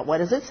look at that. What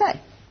does it say?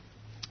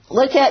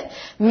 Look at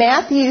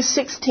Matthew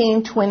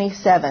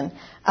 16:27,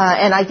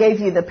 and I gave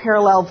you the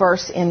parallel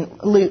verse in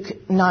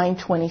Luke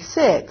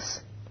 9:26.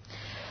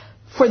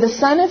 "For the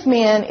Son of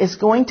Man is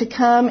going to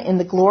come in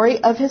the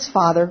glory of his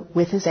Father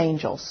with his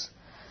angels,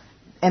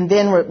 and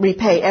then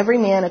repay every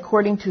man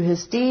according to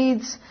his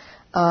deeds.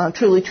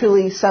 Truly,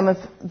 truly, some of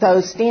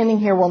those standing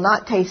here will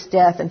not taste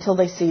death until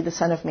they see the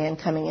Son of Man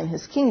coming in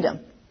his kingdom."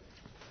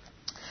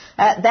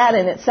 That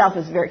in itself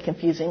is a very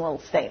confusing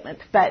little statement.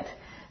 But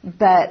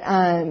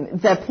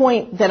the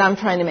point that I'm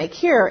trying to make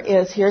here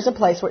is, here's a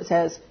place where it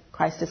says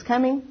Christ is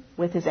coming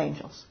with his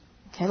angels.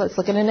 Okay, let's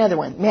look at another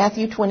one.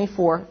 Matthew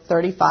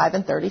 24:35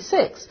 and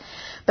 36.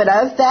 But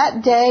of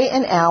that day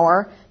and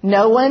hour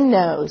no one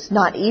knows,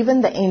 not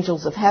even the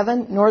angels of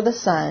heaven, nor the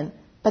Son,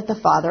 but the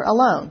Father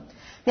alone.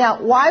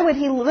 Now, why would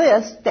he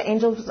list the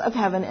angels of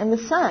heaven and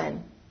the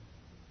Son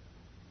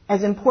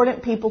as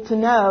important people to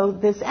know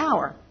this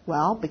hour?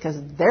 Well, because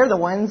they're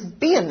the ones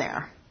being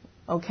there.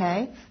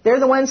 Okay? They're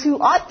the ones who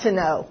ought to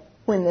know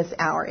when this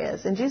hour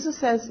is. And Jesus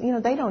says,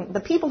 they don't, the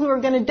people who are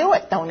going to do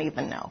it don't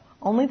even know.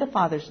 Only the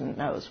Father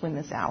knows when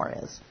this hour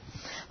is.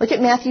 Look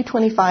at Matthew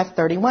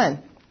 25:31.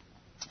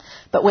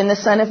 But when the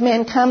Son of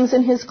Man comes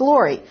in his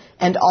glory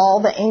and all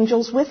the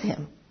angels with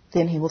him,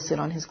 then he will sit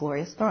on his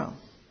glorious throne.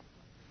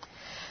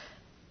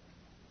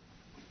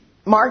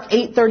 Mark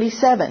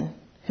 8:37.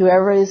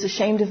 Whoever is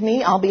ashamed of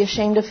me, I'll be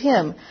ashamed of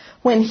him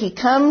when he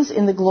comes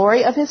in the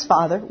glory of his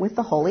Father with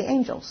the holy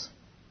angels.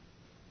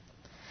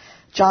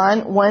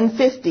 John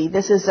 1:50,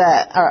 this is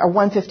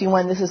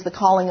 151, this is the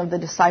calling of the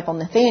disciple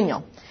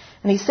Nathanael.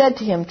 And he said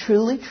to him,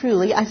 Truly,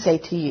 truly, I say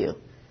to you,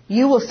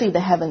 you will see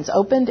the heavens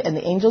opened and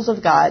the angels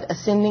of God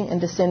ascending and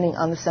descending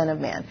on the Son of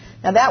Man.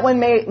 Now that one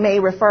may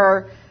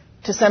refer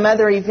to some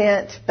other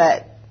event,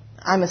 but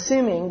I'm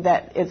assuming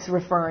that it's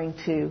referring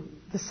to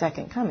the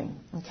second coming,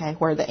 okay,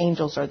 where the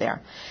angels are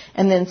there.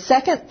 And then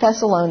 2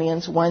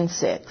 Thessalonians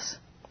 1:6.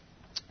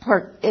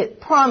 Where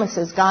it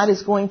promises God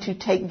is going to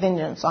take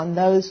vengeance on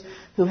those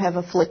who have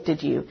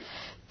afflicted you.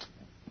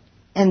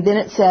 And then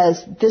it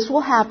says, this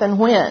will happen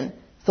when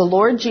the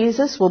Lord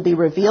Jesus will be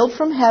revealed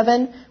from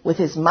heaven with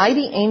his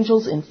mighty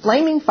angels in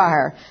flaming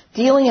fire,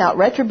 dealing out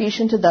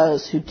retribution to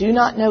those who do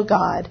not know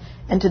God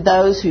and to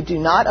those who do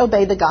not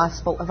obey the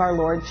gospel of our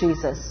Lord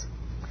Jesus.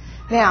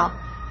 Now,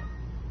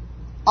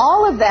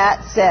 all of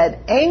that said,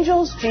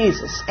 angels,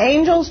 Jesus,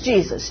 angels,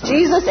 Jesus,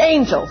 Jesus,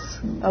 angels,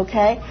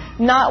 okay?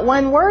 Not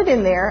one word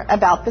in there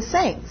about the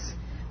saints.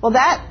 Well,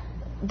 that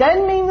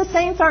doesn't mean the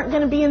saints aren't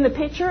going to be in the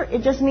picture.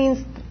 It just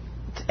means,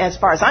 as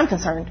far as I'm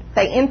concerned,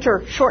 they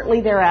enter shortly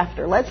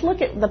thereafter. Let's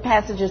look at the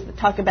passages that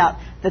talk about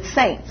the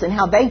saints and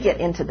how they get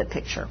into the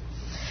picture.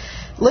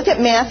 Look at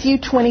Matthew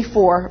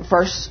 24,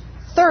 verse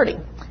 30.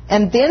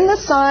 And then the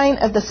sign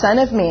of the Son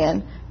of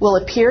Man will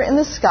appear in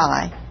the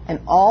sky, and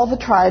all the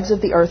tribes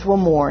of the earth will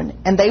mourn,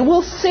 and they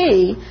will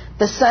see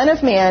the Son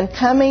of Man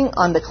coming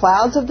on the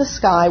clouds of the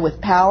sky with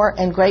power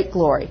and great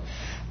glory.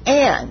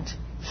 And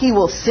he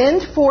will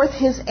send forth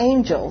his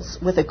angels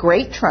with a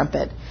great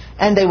trumpet,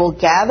 and they will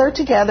gather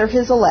together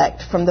his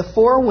elect from the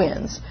four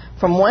winds,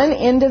 from one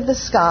end of the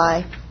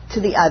sky to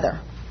the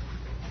other.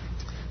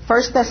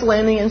 1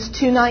 Thessalonians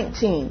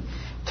 2:19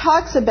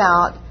 talks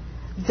about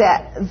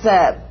that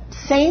the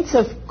saints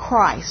of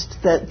Christ,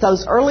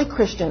 those early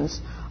Christians,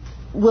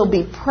 will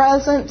be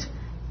present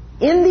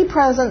in the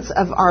presence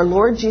of our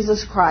Lord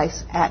Jesus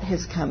Christ at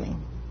his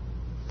coming.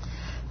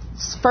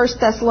 1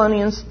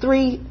 Thessalonians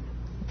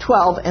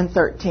 3:12 and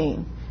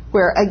 13,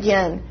 where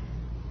again,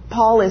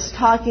 Paul is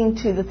talking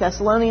to the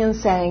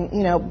Thessalonians saying,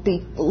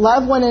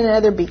 love one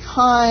another, be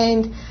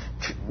kind,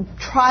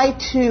 try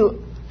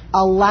to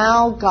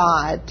allow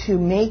God to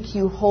make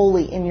you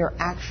holy in your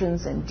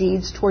actions and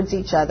deeds towards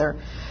each other,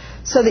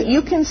 so that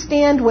you can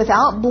stand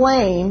without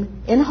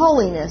blame in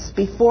holiness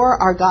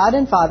before our God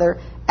and Father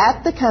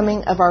at the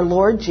coming of our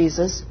Lord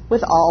Jesus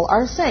with all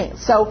our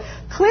saints. So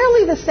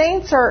clearly the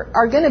saints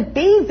are going to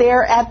be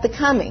there at the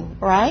coming,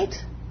 right?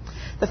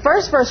 The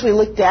first verse we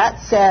looked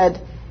at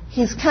said,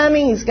 he's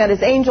coming, he's got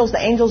his angels,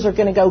 the angels are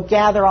going to go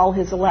gather all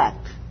his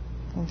elect.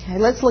 Okay,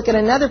 let's look at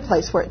another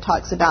place where it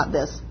talks about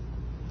this.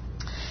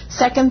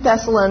 2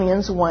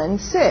 Thessalonians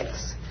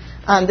 1:6.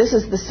 This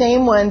is the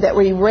same one that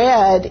we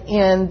read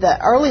in the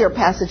earlier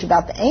passage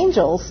about the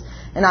angels,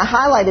 and I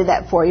highlighted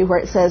that for you where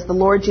it says the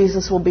Lord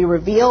Jesus will be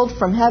revealed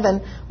from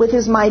heaven with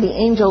his mighty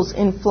angels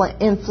in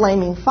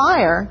flaming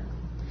fire.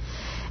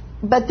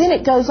 But then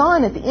it goes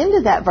on at the end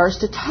of that verse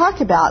to talk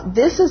about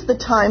this is the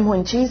time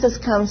when Jesus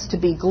comes to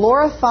be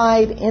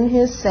glorified in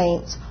his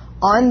saints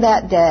on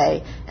that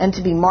day and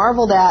to be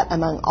marveled at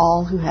among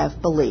all who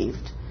have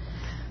believed.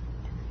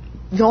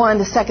 Go on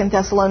to 2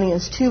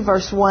 Thessalonians 2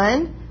 verse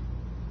 1.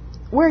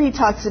 Where he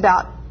talks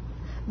about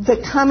the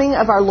coming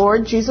of our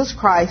Lord Jesus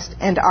Christ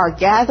and our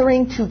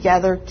gathering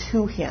together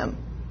to him.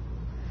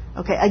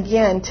 Okay,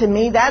 again, to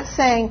me, that's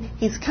saying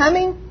he's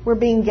coming, we're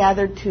being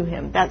gathered to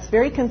him. That's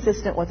very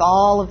consistent with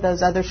all of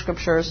those other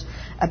scriptures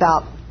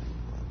about,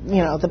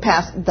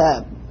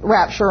 the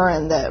rapture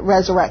and the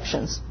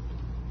resurrections.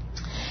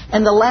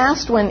 And the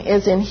last one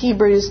is in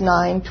Hebrews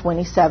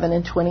 9:27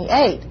 and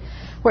 28,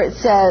 where it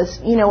says,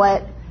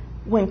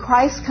 when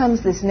Christ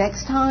comes this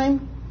next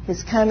time,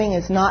 his coming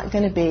is not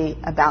going to be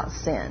about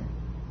sin.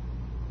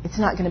 It's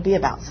not going to be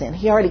about sin.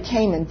 He already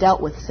came and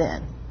dealt with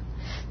sin.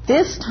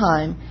 This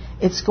time,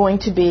 it's going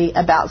to be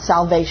about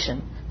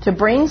salvation, to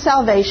bring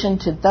salvation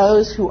to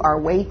those who are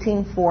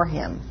waiting for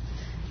him.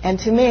 And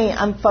to me,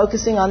 I'm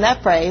focusing on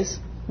that phrase,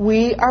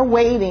 we are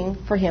waiting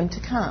for him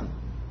to come.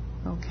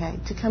 Okay,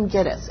 to come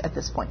get us at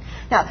this point.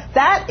 Now,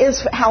 that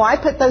is how I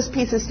put those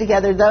pieces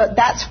together.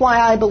 That's why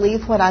I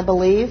believe what I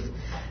believe.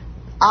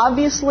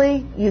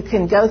 Obviously, you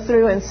can go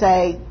through and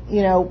say,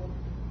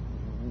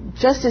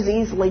 just as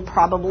easily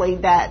probably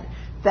that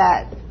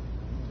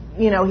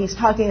he's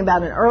talking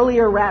about an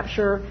earlier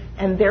rapture,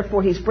 and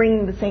therefore he's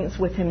bringing the saints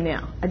with him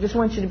now. I just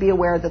want you to be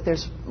aware that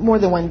there's more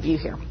than one view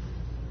here.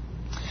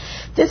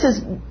 This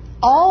is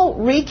all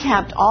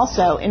recapped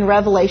also in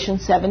Revelation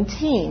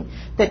 17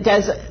 that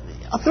does,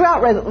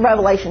 throughout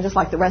Revelation, just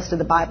like the rest of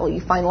the Bible,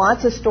 you find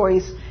lots of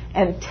stories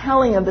and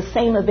telling of the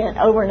same event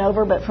over and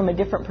over, but from a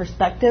different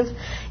perspective.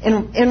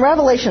 In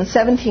Revelation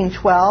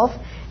 17:12,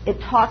 it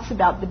talks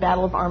about the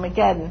Battle of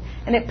Armageddon,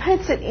 and it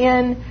puts it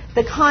in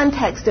the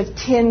context of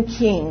 10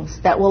 kings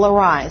that will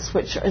arise,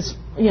 which is,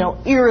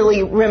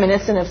 eerily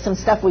reminiscent of some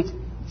stuff we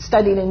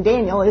studied in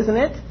Daniel, isn't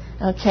it?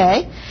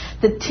 Okay.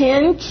 The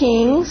 10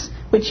 kings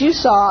which you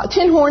saw,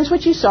 10 horns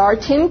which you saw, are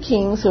 10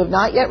 kings who have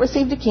not yet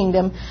received a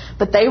kingdom,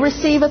 but they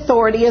receive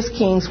authority as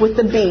kings with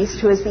the beast,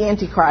 who is the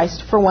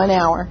Antichrist, for 1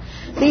 hour.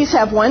 These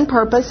have one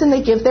purpose, and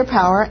they give their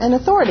power and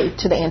authority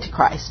to the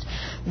Antichrist.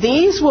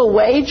 These will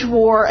wage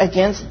war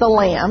against the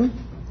Lamb.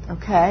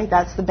 Okay,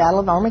 that's the Battle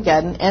of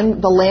Armageddon.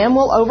 And the Lamb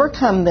will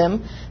overcome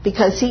them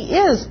because he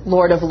is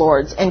Lord of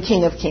Lords and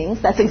King of Kings.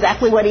 That's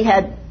exactly what he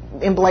had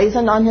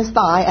emblazoned on his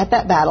thigh at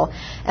that battle.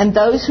 And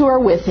those who are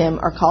with him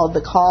are called,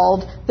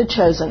 the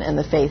chosen, and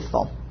the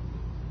faithful.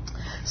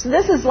 So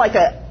this is like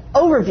an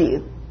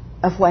overview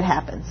of what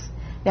happens.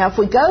 Now, if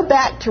we go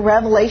back to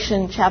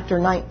Revelation chapter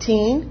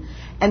 19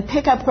 and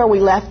pick up where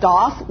we left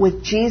off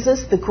with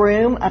Jesus, the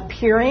groom,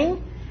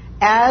 appearing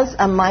as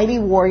a mighty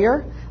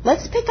warrior,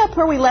 let's pick up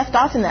where we left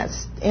off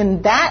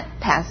in that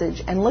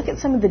passage and look at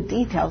some of the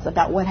details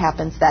about what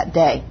happens that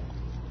day.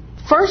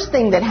 First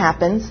thing that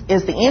happens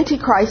is the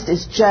Antichrist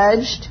is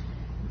judged,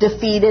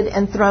 defeated,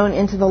 and thrown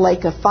into the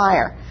lake of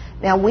fire.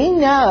 Now, we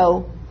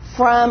know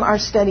from our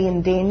study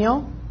in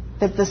Daniel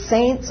that the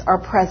saints are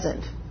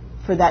present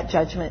for that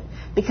judgment,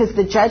 because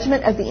the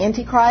judgment of the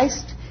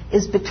Antichrist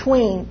is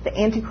between the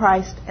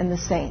Antichrist and the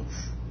saints.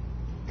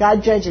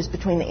 God judges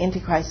between the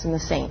Antichrist and the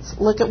saints.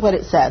 Look at what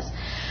it says.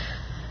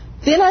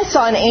 Then I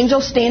saw an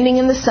angel standing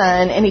in the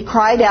sun, and he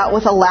cried out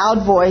with a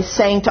loud voice,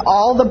 saying to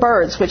all the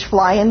birds which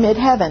fly in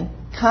mid-heaven,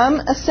 "Come,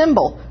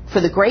 assemble for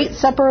the great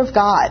supper of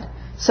God,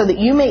 so that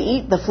you may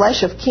eat the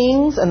flesh of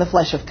kings, and the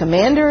flesh of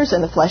commanders,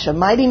 and the flesh of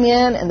mighty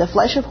men, and the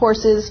flesh of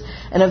horses,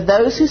 and of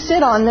those who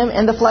sit on them,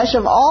 and the flesh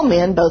of all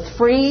men, both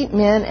free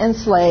men and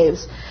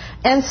slaves,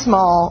 and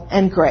small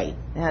and great."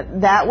 Now,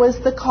 that was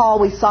the call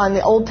we saw in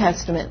the Old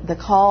Testament, the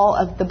call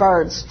of the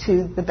birds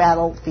to the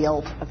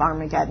battlefield of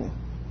Armageddon.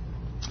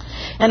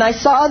 And I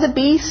saw the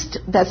beast,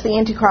 that's the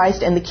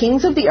Antichrist, and the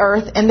kings of the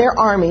earth and their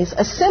armies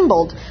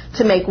assembled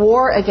to make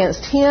war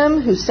against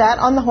him who sat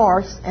on the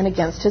horse and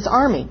against his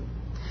army.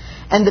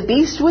 And the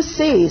beast was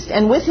seized,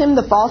 and with him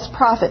the false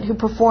prophet who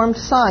performed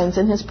signs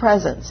in his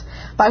presence,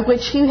 by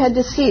which he had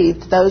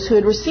deceived those who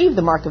had received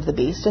the mark of the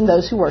beast and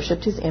those who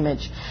worshipped his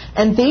image.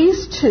 And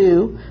these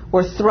two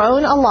were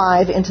thrown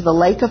alive into the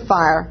lake of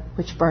fire,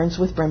 which burns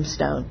with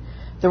brimstone.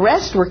 The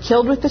rest were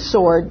killed with the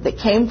sword that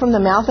came from the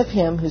mouth of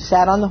him who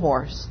sat on the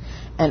horse,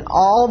 and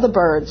all the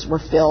birds were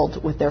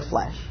filled with their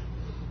flesh.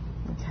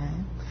 Okay,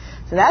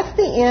 so that's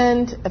the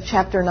end of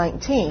chapter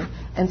 19.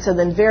 And so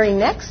the very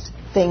next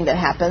thing that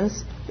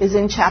happens is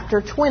in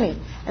chapter 20.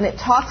 And it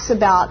talks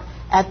about,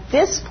 at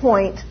this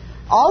point,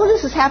 all of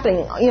this is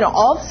happening,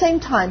 all at the same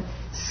time.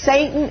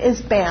 Satan is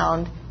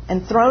bound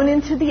and thrown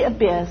into the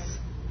abyss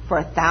for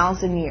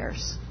 1,000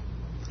 years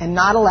and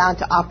not allowed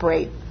to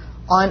operate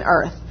on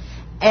earth.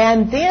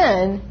 And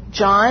then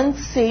John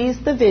sees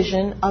the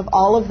vision of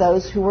all of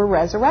those who were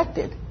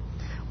resurrected.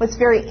 What's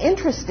very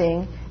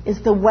interesting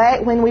is the way,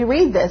 when we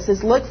read this,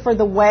 is look for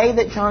the way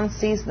that John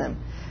sees them.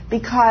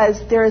 Because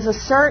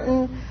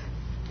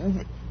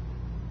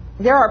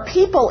there are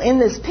people in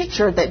this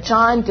picture that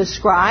John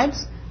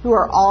describes who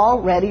are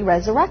already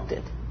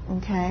resurrected.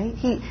 Okay?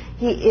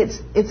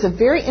 It's a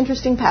very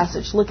interesting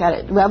passage. Look at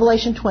it.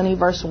 Revelation 20,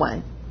 verse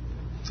 1.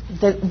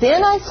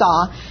 Then I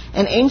saw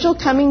an angel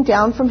coming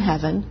down from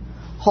heaven,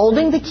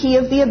 holding the key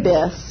of the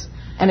abyss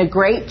and a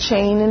great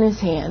chain in his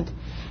hand.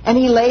 And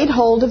he laid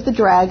hold of the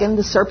dragon,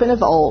 the serpent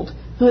of old,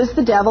 who is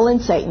the devil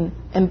and Satan,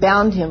 and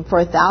bound him for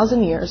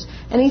 1,000 years.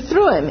 And he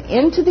threw him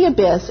into the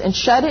abyss and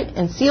shut it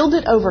and sealed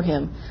it over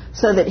him,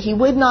 so that he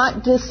would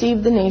not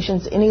deceive the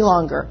nations any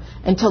longer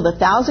until the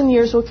 1,000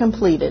 years were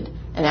completed.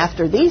 And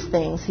after these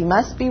things, he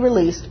must be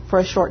released for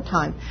a short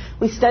time.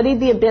 We studied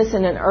the abyss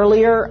in an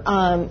earlier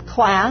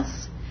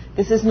class.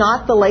 This is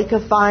not the lake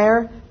of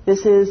fire.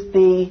 This is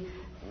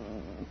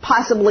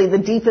possibly the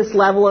deepest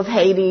level of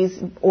Hades,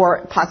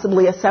 or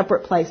possibly a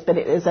separate place, but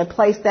it is a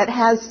place that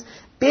has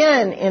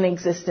been in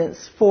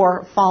existence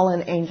for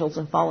fallen angels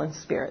and fallen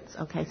spirits.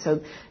 Okay,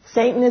 so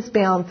Satan is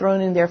bound, thrown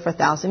in there for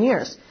 1,000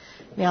 years.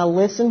 Now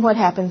listen what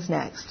happens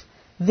next.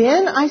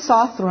 Then I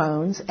saw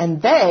thrones,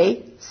 and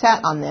they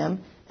sat on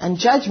them, and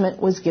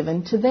judgment was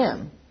given to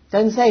them.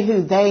 Doesn't say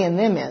who they and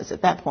them is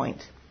at that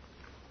point.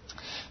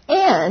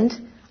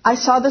 And I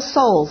saw the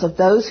souls of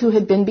those who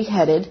had been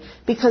beheaded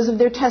because of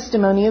their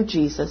testimony of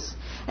Jesus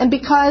and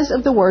because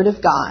of the word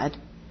of God.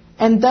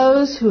 And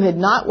those who had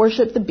not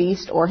worshipped the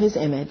beast or his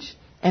image,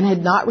 and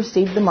had not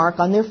received the mark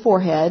on their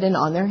forehead and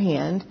on their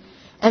hand,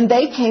 and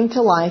they came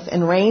to life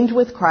and reigned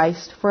with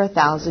Christ for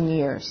 1,000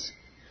 years.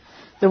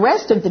 The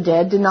rest of the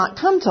dead did not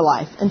come to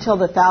life until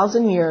the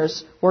 1,000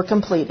 years were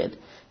completed.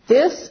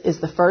 This is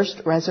the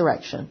first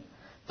resurrection.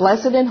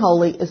 Blessed and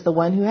holy is the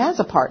one who has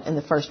a part in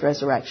the first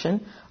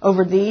resurrection.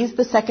 Over these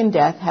the second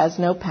death has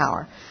no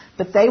power.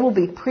 But they will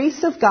be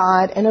priests of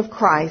God and of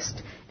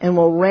Christ, and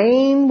will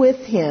reign with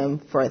him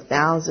for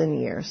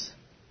 1,000 years.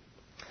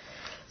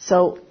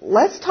 So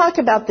let's talk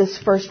about this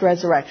first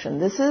resurrection.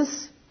 This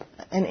is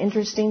an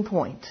interesting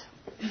point.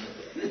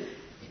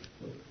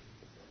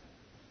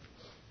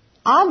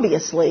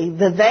 Obviously,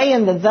 the they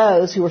and the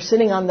those who were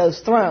sitting on those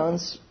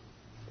thrones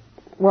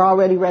were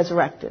already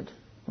resurrected.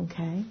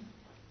 Okay?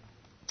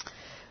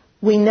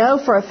 We know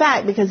for a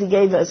fact, because he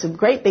gave us a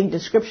great big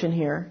description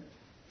here,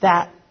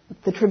 that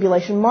the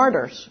tribulation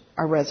martyrs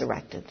are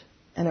resurrected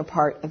and are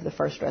part of the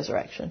first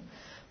resurrection.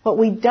 What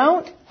we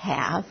don't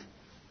have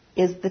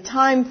is the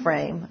time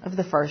frame of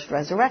the first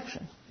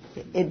resurrection.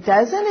 It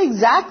doesn't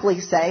exactly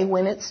say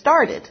when it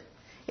started.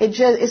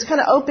 It's kind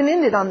of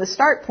open-ended on the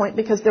start point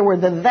because there were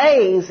the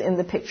theys in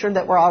the picture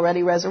that were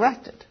already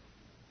resurrected.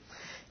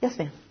 Yes,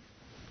 ma'am?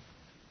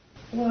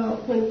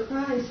 Well, when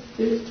Christ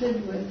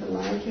visited with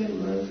Elijah and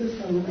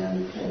Moses on the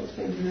Mount of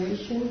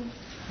Transfiguration,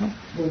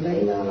 were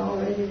they not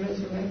already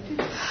resurrected?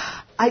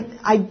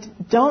 I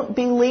don't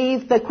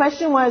believe. The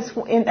question was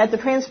at the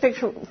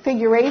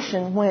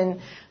Transfiguration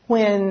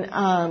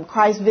when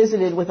Christ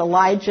visited with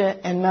Elijah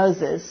and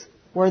Moses,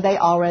 were they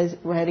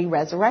already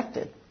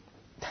resurrected?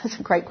 That's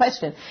a great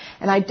question.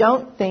 And I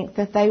don't think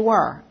that they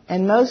were.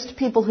 And most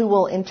people who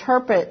will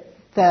interpret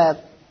the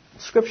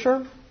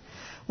Scripture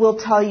will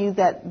tell you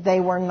that they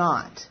were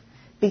not.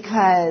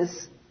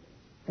 Because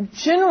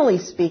generally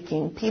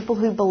speaking, people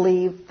who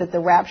believe that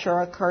the rapture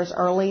occurs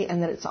early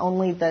and that it's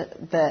only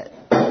the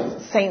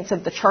saints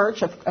of the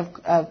church,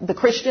 of the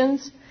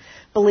Christians,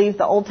 believe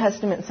the Old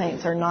Testament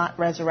saints are not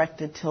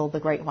resurrected till the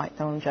Great White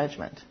Throne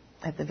Judgment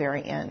at the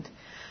very end.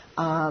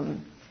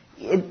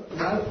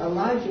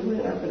 Elijah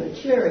went up in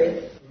a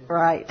chariot.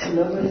 Right. And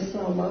nobody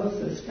saw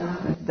Moses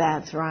die.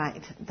 That's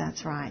right.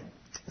 That's right.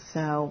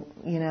 So,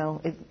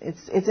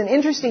 it's an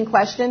interesting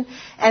question.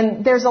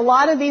 And there's a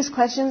lot of these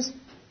questions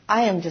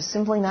I am just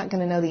simply not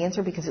going to know the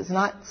answer because it's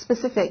not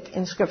specific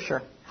in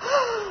Scripture.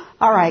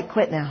 All right,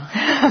 quit now.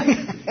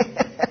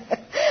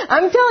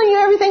 I'm telling you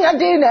everything I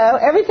do know,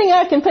 everything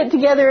I can put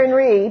together and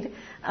read.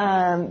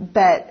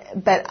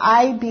 But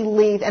I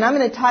believe, and I'm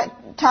going to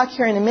talk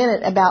here in a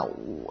minute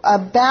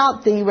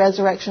about the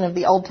resurrection of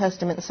the Old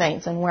Testament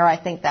saints and where I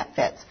think that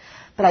fits.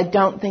 But I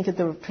don't think at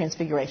the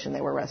Transfiguration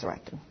they were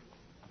resurrected.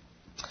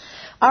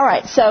 All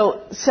right,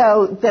 so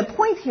the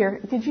point here,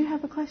 did you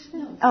have a question?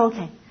 No. Oh,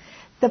 okay.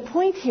 The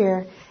point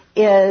here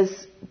is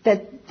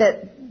that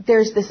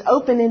there's this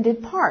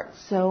open-ended part.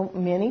 So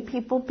many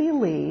people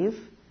believe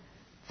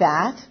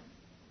that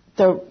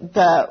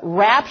the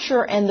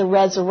rapture and the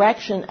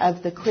resurrection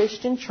of the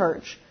Christian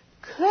church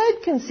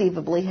could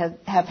conceivably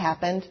have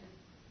happened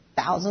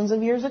thousands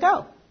of years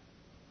ago,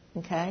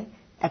 okay,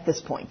 at this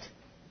point.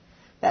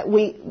 That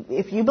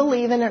if you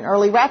believe in an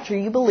early rapture,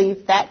 you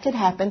believe that could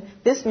happen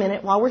this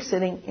minute while we're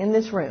sitting in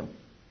this room,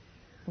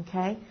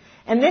 okay?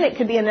 And then it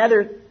could be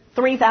another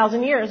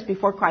 3,000 years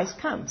before Christ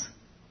comes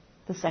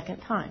the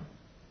second time,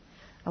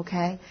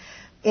 okay?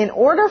 In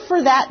order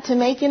for that to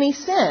make any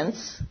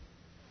sense,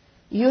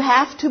 you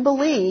have to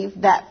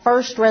believe that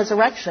first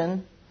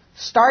resurrection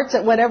starts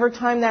at whatever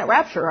time that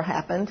rapture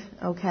happened,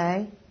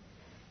 okay,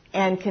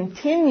 and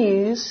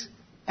continues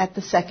at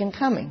the second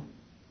coming.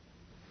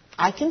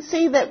 I can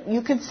see that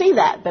you could see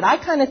that, but I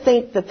kind of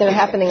think that they're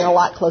happening a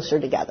lot closer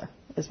together,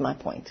 is my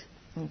point,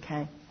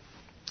 okay?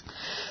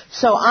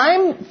 So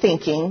I'm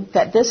thinking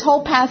that this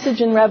whole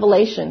passage in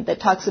Revelation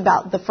that talks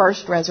about the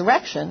first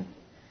resurrection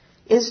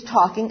is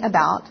talking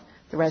about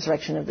the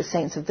resurrection of the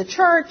saints of the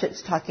church.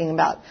 It's talking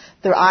about,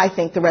 I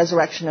think, the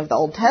resurrection of the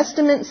Old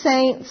Testament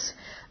saints.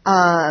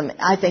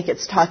 I think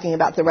it's talking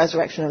about the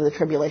resurrection of the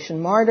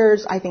tribulation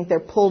martyrs. I think they're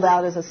pulled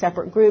out as a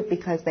separate group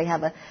because they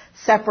have a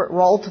separate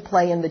role to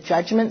play in the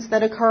judgments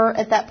that occur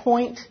at that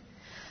point.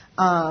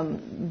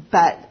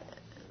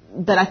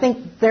 But I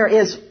think there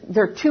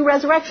are two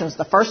resurrections,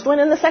 the first one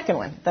and the second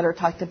one, that are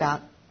talked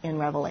about in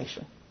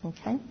Revelation.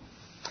 Okay?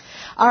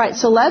 All right,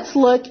 so let's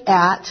look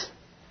at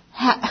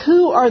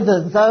who are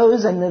the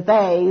those and the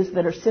theys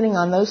that are sitting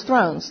on those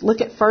thrones.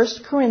 Look at 1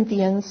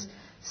 Corinthians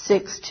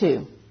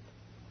 6:2.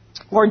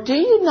 Or do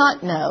you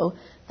not know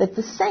that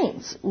the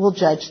saints will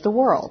judge the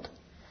world?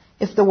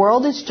 If the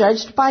world is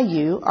judged by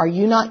you, are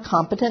you not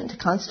competent to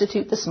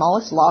constitute the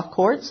smallest law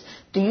courts?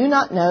 Do you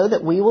not know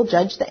that we will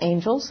judge the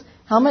angels?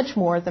 How much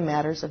more the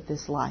matters of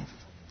this life?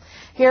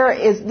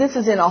 This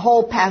is in a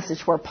whole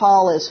passage where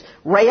Paul is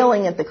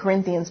railing at the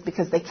Corinthians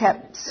because they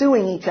kept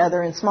suing each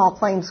other in small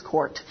claims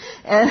court.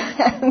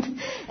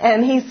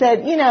 And he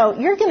said,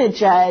 you're going to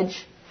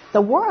judge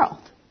the world.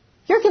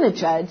 You're going to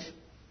judge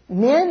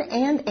Men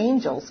and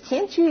angels.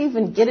 Can't you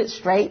even get it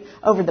straight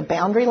over the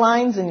boundary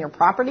lines in your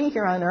property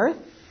here on earth?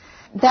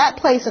 That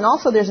place, and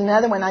also there's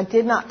another one I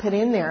did not put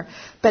in there,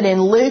 but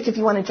in Luke, if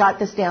you want to jot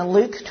this down,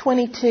 Luke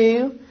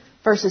 22,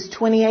 verses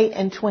 28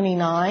 and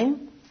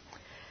 29,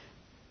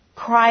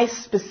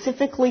 Christ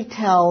specifically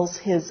tells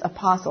his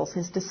apostles,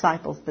 his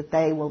disciples, that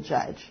they will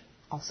judge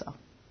also.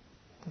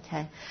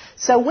 Okay?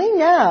 So we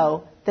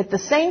know that the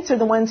saints are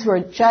the ones who are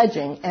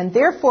judging, and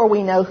therefore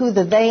we know who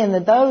the they and the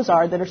those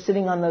are that are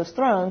sitting on those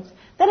thrones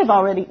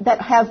that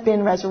have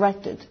been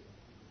resurrected.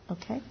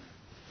 Okay?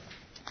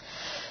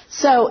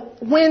 So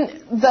where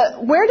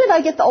did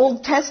I get the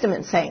Old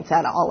Testament saints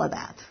out of all of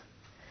that?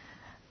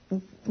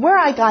 Where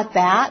I got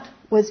that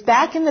was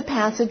back in the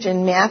passage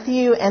in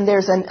Matthew, and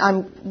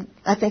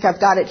I think I've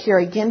got it here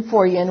again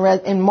for you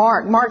in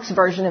Mark's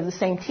version of the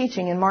same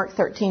teaching in Mark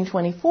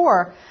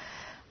 13:24.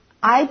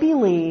 I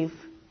believe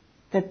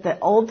that the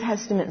Old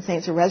Testament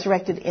saints are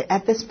resurrected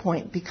at this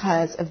point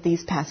because of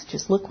these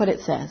passages. Look what it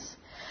says.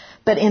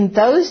 But in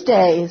those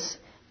days,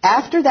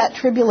 after that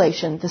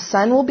tribulation, the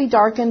sun will be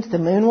darkened, the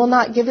moon will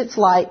not give its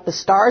light, the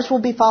stars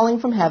will be falling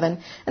from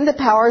heaven, and the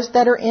powers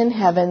that are in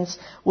heavens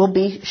will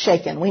be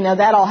shaken. We know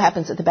that all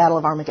happens at the Battle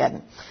of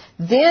Armageddon.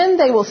 Then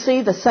they will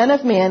see the Son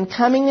of Man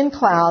coming in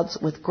clouds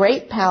with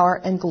great power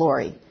and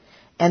glory.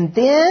 And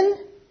then,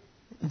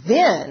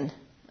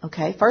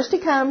 first he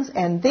comes,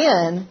 and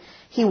then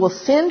he will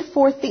send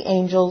forth the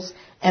angels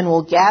and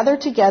will gather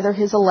together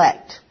his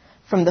elect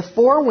from the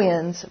four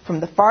winds, from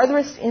the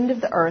farthest end of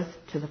the earth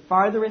to the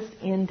farthest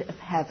end of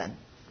heaven.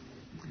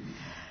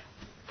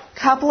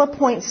 Couple of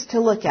points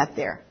to look at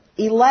there.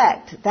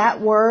 Elect,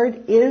 that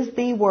word is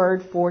the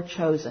word for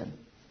chosen.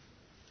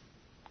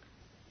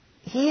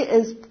 He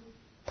is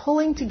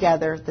pulling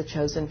together the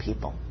chosen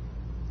people.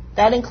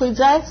 That includes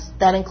us,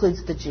 that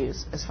includes the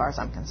Jews, as far as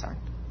I'm concerned.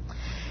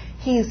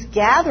 He's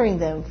gathering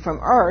them from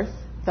earth,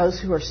 those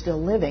who are still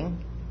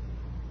living,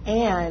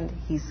 and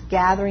he's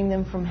gathering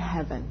them from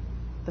heaven,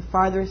 the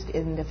farthest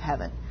end of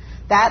heaven.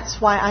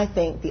 That's why I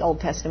think the Old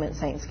Testament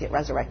saints get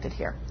resurrected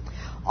here.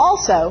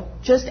 Also,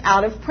 just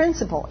out of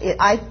principle,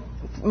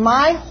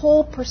 my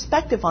whole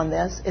perspective on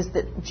this is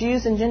that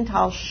Jews and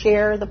Gentiles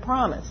share the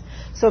promise.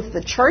 So if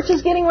the church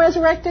is getting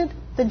resurrected,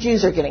 the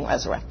Jews are getting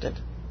resurrected.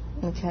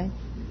 Okay?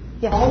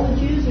 Yeah. All the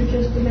Jews are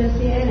just the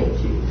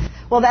Messianic Jews?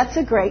 Well, that's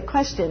a great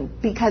question,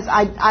 because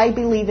I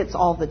believe it's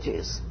all the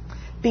Jews.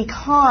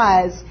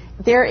 Because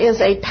there is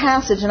a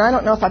passage, and I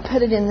don't know if I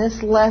put it in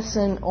this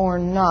lesson or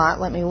not.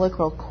 Let me look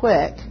real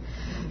quick.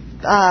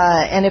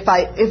 And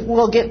if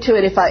we'll get to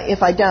it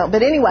if I don't.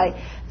 But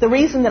anyway, the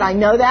reason that I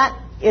know that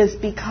is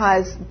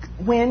because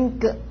when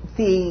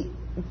the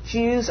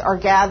Jews are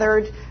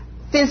gathered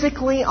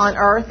physically on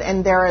earth,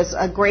 and there is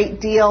a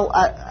great deal,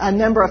 a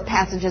number of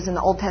passages in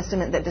the Old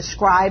Testament that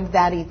describe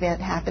that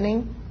event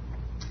happening.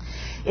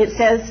 It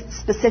says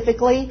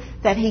specifically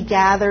that he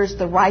gathers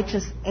the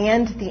righteous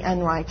and the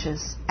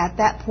unrighteous at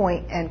that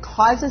point and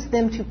causes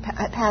them to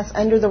pass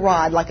under the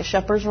rod, like a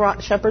shepherd's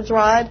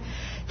rod,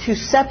 to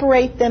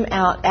separate them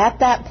out at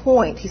that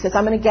point. He says,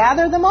 I'm going to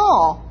gather them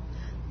all,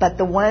 but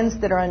the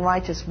ones that are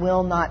unrighteous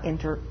will not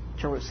enter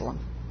Jerusalem.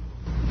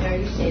 Now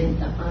you're saying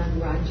the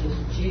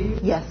unrighteous Jews?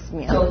 Yes,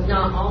 ma'am. So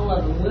not all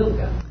of them will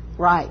go?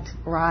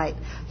 Right.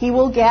 He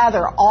will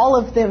gather all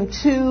of them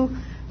to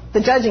the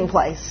judging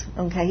place.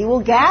 Okay, he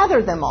will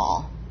gather them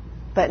all,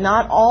 but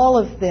not all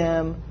of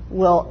them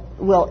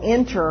will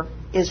enter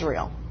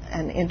Israel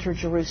and enter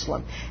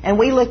Jerusalem. And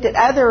we looked at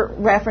other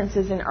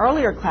references in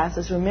earlier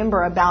classes,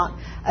 remember, about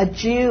a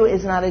Jew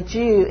is not a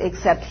Jew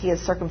except he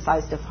is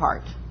circumcised of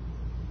heart.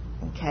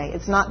 Okay,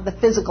 it's not the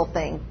physical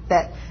thing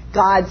that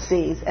God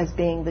sees as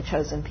being the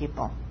chosen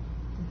people.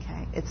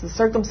 Okay, it's the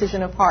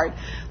circumcision of heart,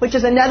 which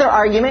is another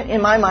argument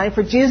in my mind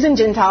for Jews and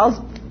Gentiles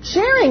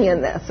sharing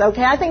in this.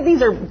 Okay, I think these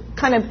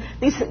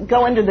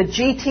go under the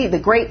GT, the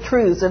great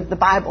truths of the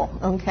Bible.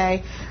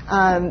 Okay,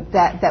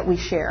 that we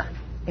share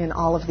in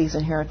all of these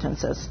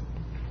inheritances.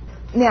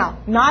 Now,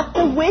 not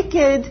the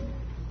wicked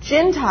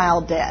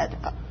Gentile dead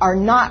are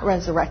not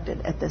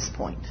resurrected at this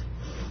point.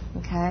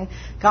 Okay,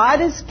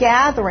 God is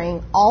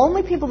gathering,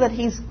 only people that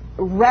he's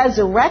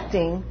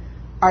resurrecting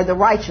are the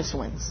righteous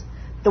ones.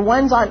 The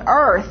ones on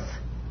earth,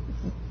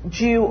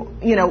 Jew,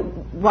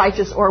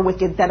 righteous or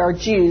wicked, that are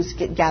Jews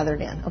get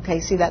gathered in.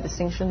 Okay, see that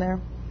distinction there?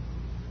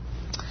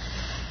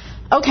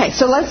 Okay,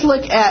 so let's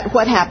look at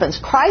what happens.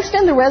 Christ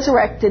and the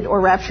resurrected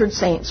or raptured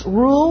saints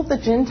rule the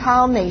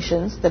Gentile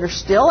nations that are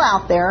still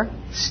out there,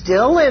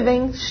 still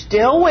living,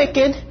 still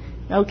wicked,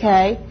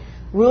 okay,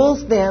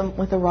 rules them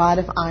with a rod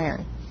of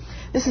iron.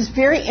 This is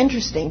very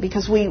interesting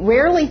because we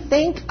rarely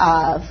think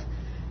of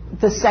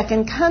the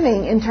second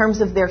coming in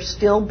terms of there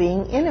still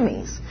being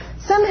enemies.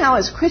 Somehow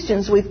as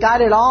Christians we've got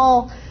it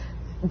all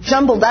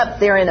jumbled up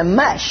there in a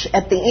mush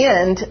at the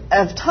end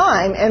of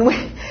time,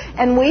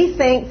 and we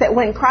think that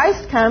when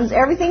Christ comes,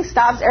 everything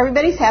stops,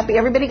 everybody's happy,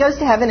 everybody goes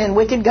to heaven, and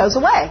wicked goes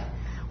away.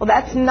 Well,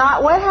 that's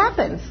not what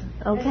happens,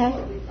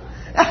 okay?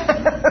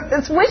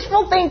 It's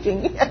wishful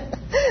thinking.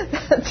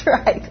 That's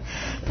right.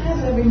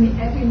 Every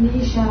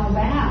knee shall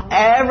bow.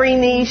 Every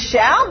knee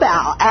shall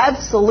bow,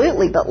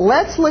 absolutely. But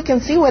let's look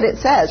and see what it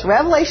says.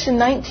 Revelation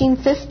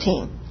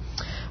 19:15.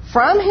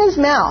 From his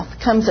mouth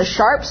comes a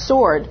sharp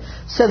sword,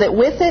 so that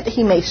with it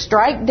he may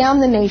strike down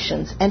the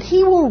nations, and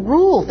he will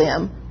rule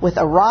them with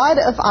a rod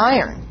of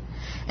iron.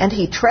 And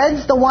he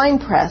treads the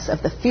winepress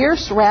of the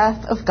fierce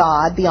wrath of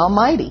God the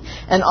Almighty.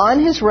 And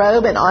on his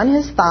robe and on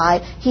his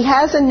thigh he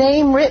has a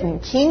name written,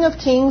 King of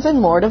Kings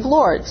and Lord of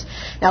Lords.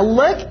 Now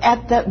look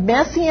at the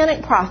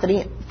messianic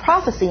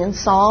prophecy in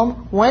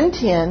Psalm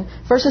 110,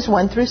 verses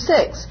 1 through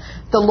 6.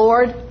 The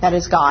Lord, that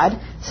is God,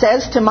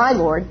 says to my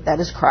Lord, that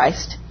is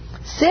Christ,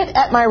 sit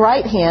at my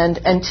right hand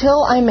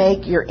until I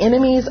make your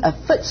enemies a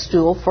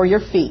footstool for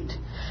your feet.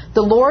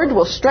 The Lord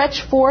will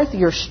stretch forth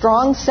your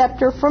strong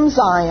scepter from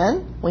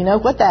Zion, we know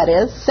what that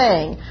is,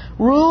 saying,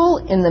 rule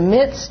in the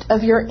midst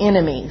of your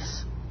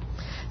enemies.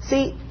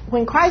 See,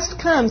 when Christ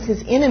comes,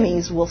 his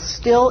enemies will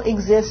still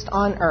exist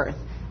on earth.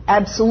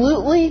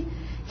 Absolutely,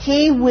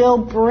 he will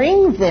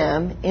bring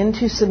them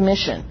into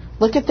submission.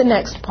 Look at the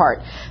next part.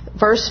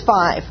 Verse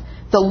 5.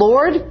 The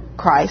Lord,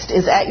 Christ,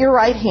 is at your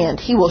right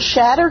hand. He will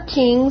shatter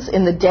kings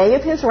in the day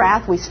of his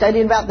wrath. We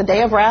studied about the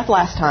day of wrath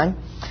last time.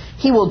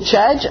 He will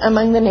judge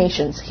among the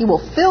nations. He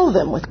will fill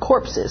them with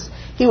corpses.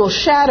 He will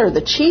shatter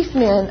the chief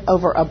men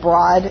over a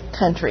broad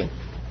country.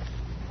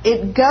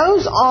 It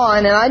goes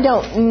on, and I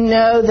don't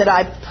know that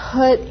I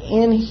put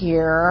in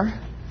here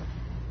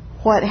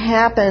what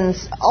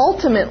happens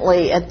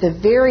ultimately at the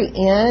very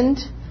end.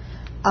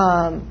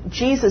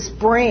 Jesus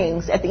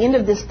brings, at the end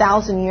of this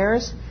 1,000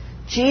 years,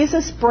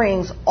 Jesus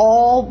brings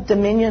all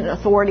dominion,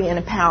 authority,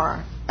 and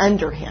power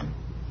under him.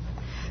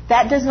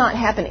 That does not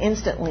happen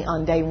instantly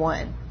on day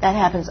one. That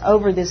happens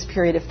over this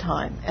period of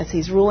time as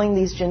he's ruling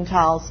these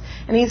Gentiles,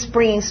 and he's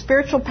bringing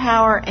spiritual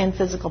power and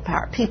physical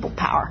power, people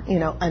power,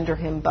 under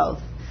him both.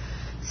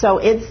 So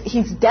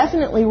he's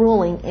definitely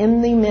ruling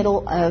in the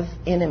middle of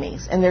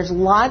enemies. And there's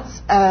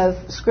lots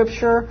of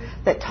scripture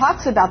that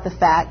talks about the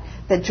fact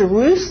that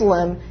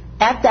Jerusalem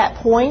at that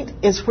point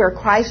is where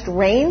Christ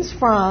reigns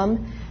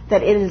from,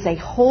 that it is a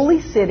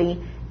holy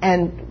city,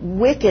 and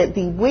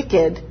the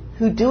wicked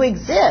who do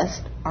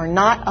exist are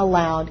not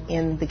allowed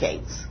in the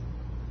gates.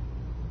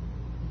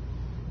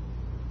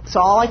 So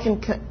all I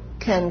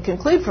can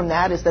conclude from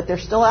that is that they're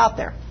still out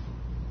there.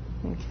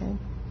 Okay.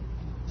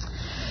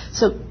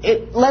 So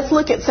let's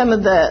look at some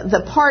of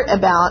the part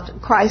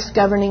about Christ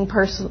governing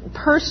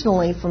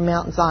personally from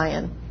Mount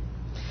Zion.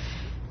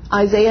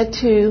 Isaiah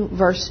 2,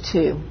 verse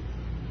 2.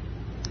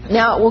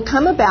 Now it will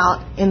come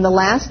about in the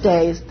last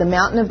days, the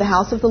mountain of the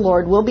house of the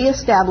Lord will be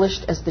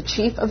established as the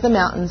chief of the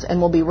mountains and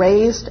will be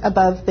raised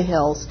above the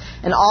hills,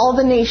 and all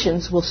the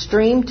nations will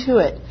stream to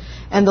it.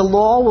 And the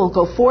law will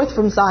go forth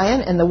from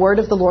Zion, and the word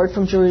of the Lord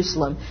from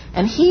Jerusalem.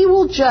 And he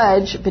will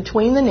judge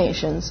between the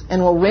nations,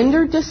 and will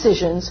render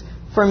decisions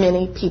for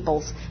many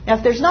peoples. Now,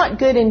 if there's not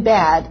good and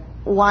bad,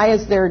 why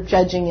is there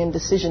judging and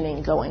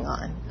decisioning going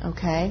on?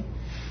 Okay?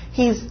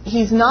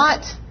 He's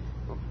not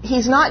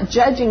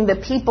judging the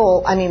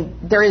people. I mean,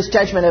 there is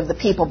judgment of the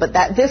people, but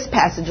this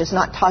passage is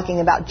not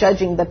talking about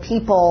judging the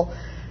people.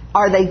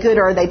 Are they good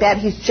or are they bad?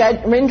 He's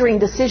rendering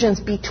decisions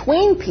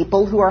between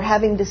people who are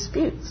having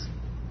disputes.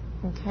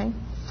 Okay?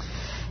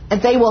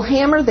 And they will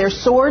hammer their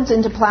swords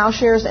into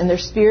plowshares and their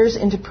spears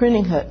into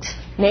pruning hooks.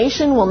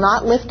 Nation will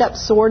not lift up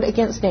sword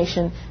against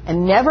nation,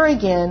 and never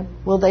again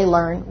will they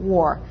learn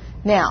war.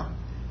 Now,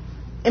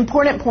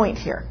 important point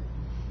here.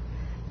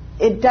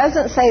 It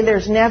doesn't say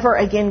there's never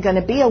again going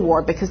to be a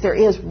war, because there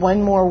is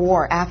one more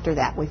war after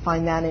that. We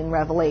find that in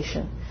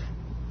Revelation.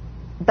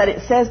 But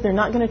it says they're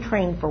not going to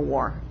train for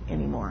war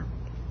anymore.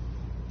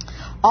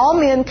 All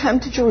men come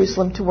to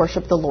Jerusalem to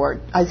worship the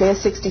Lord. Isaiah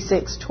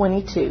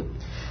 66:22.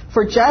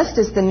 For just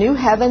as the new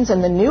heavens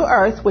and the new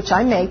earth which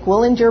I make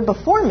will endure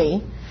before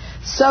me,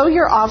 so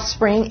your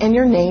offspring and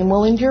your name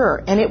will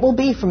endure. And it will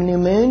be from new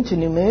moon to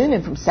new moon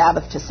and from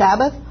Sabbath to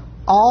Sabbath.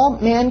 All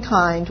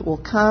mankind will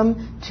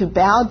come to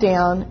bow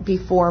down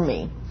before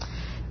me.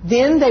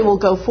 Then they will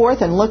go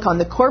forth and look on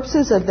the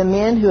corpses of the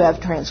men who have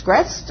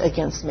transgressed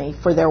against me,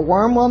 for their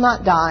worm will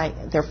not die,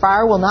 their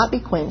fire will not be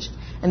quenched,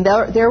 and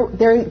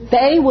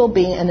they will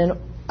be an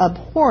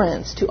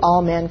abhorrence to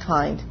all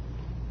mankind.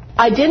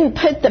 I didn't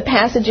put the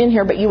passage in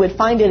here, but you would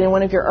find it in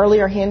one of your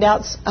earlier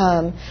handouts,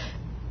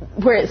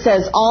 where it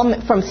says,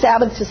 from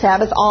Sabbath to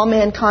Sabbath, all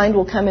mankind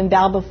will come and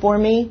bow before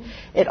me.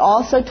 It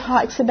also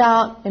talks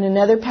about, in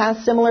another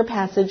similar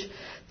passage,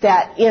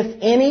 that if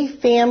any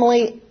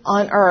family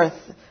on earth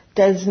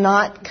does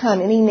not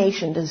come, any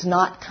nation does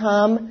not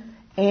come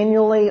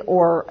annually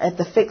or at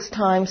the fixed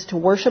times to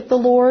worship the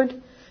Lord,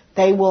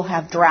 they will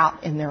have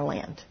drought in their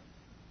land.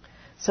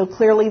 So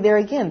clearly there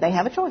again, they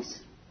have a choice.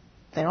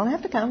 They don't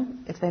have to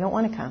come if they don't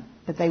want to come,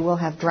 but they will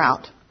have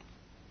drought.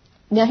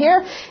 Now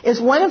here is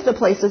one of the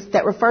places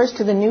that refers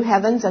to the new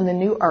heavens and the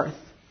new earth.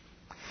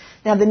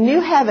 Now the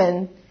new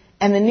heaven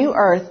and the new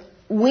earth,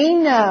 we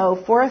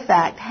know for a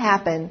fact,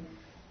 happen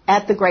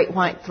at the great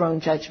white throne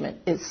judgment.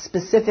 It's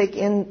specific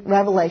in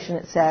Revelation.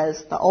 It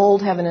says the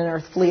old heaven and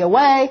earth flee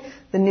away,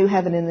 the new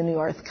heaven and the new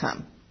earth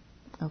come.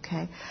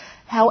 Okay?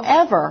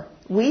 However,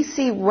 we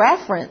see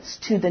reference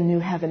to the new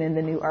heaven and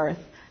the new earth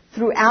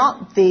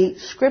throughout the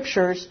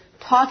scriptures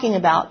talking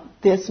about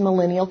this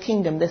millennial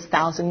kingdom, this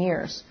 1,000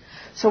 years.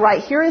 So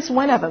right here is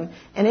one of them,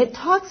 and it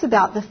talks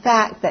about the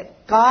fact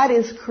that God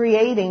is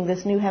creating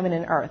this new heaven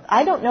and earth.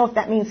 I don't know if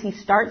that means He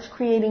starts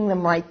creating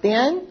them right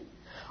then,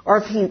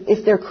 or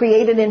if they're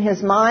created in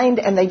His mind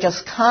and they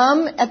just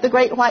come at the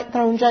great white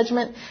throne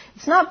judgment.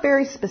 It's not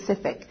very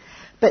specific.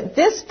 But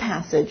this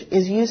passage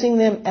is using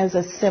them as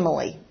a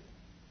simile.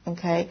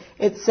 Okay?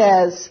 It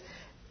says,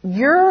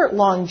 your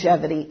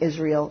longevity,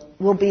 Israel,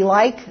 will be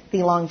like the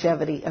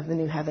longevity of the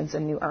new heavens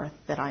and new earth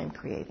that I am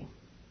creating.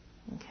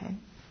 Okay?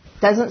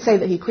 Doesn't say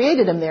that He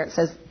created them there. It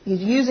says He's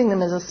using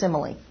them as a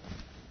simile.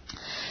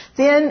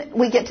 Then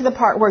we get to the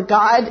part where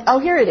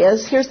God, here it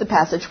is. Here's the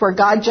passage where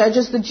God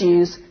judges the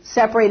Jews,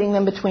 separating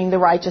them between the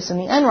righteous and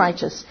the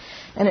unrighteous.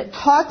 And it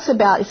talks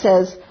about, it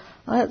says,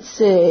 let's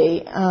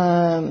see,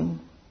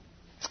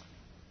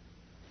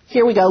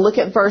 here we go. Look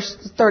at verse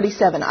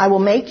 37. I will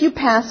make you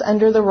pass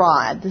under the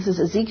rod. This is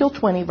Ezekiel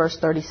 20, verse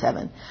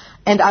 37.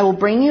 And I will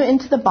bring you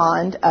into the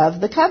bond of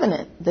the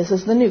covenant. This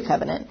is the new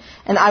covenant.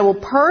 And I will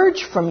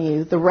purge from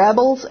you the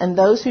rebels and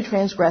those who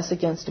transgress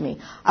against me.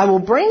 I will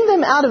bring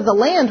them out of the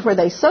land where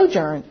they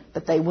sojourn,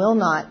 but they will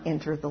not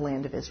enter the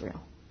land of Israel.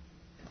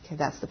 Okay,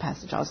 that's the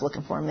passage I was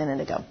looking for a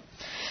minute ago.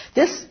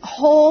 This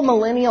whole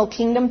millennial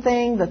kingdom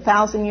thing, the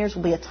 1,000 years,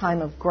 will be a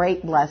time of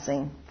great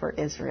blessing for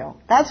Israel.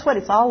 That's what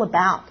it's all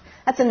about.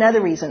 That's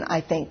another reason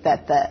I think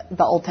that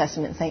the Old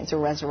Testament saints are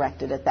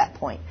resurrected at that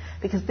point.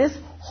 Because this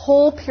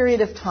whole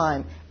period of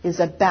time is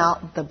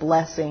about the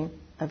blessing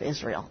of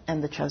Israel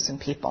and the chosen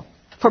people.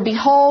 For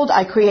behold,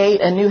 I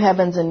create a new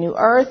heavens and new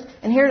earth.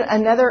 And here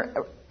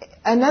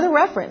another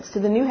reference to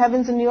the new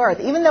heavens and new earth.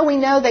 Even though we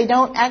know they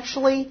don't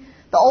actually,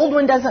 the old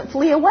one doesn't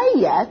flee away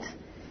yet,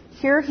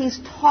 here he's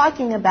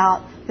talking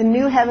about the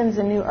new heavens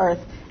and new earth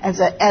as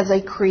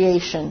a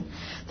creation.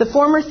 The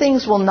former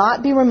things will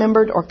not be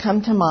remembered or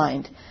come to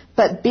mind.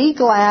 But be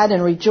glad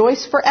and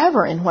rejoice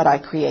forever in what I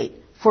create.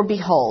 For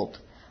behold,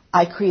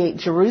 I create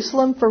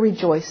Jerusalem for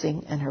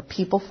rejoicing and her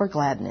people for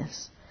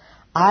gladness.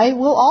 I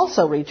will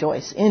also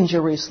rejoice in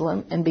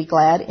Jerusalem and be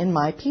glad in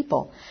my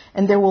people.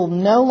 And there will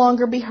no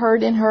longer be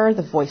heard in her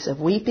the voice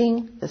of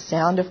weeping, the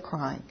sound of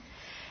crying.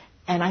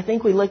 And I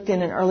think we looked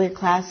in an earlier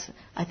class,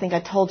 I think I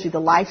told you the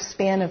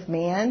lifespan of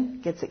man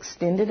gets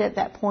extended at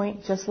that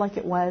point, just like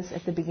it was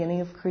at the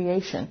beginning of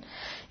creation.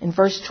 In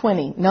verse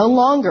 20, no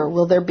longer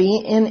will there be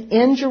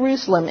in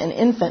Jerusalem an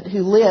infant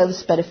who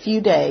lives but a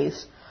few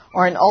days,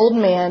 or an old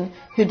man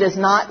who does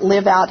not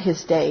live out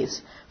his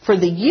days. For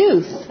the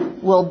youth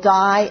will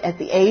die at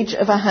the age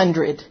of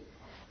 100,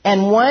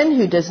 and one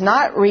who does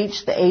not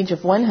reach the age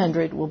of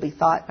 100 will be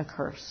thought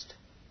accursed.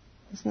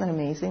 Isn't that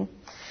amazing?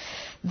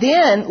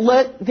 Then,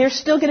 look, there's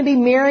still going to be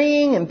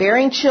marrying and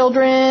bearing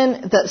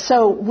children.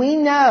 So we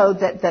know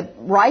that the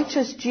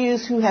righteous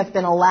Jews who have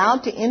been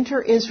allowed to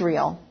enter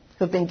Israel,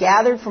 who have been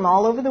gathered from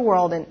all over the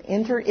world and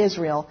enter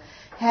Israel,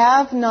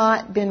 have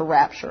not been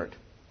raptured.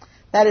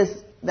 That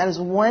is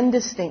one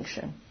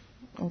distinction,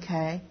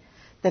 okay?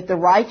 That the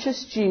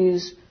righteous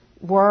Jews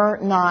were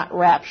not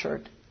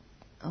raptured,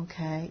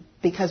 okay?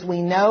 Because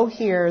we know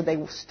here they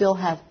will still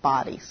have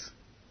bodies.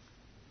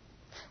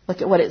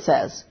 Look at what it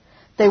says.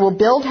 They will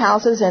build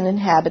houses and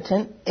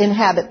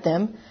inhabit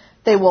them.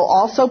 They will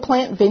also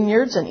plant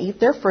vineyards and eat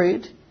their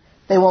fruit.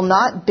 They will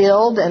not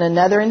build and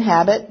another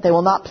inhabit. They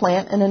will not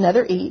plant and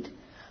another eat.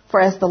 For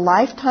as the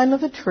lifetime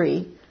of a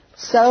tree,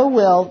 so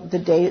will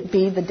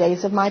be the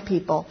days of my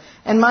people.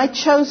 And my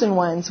chosen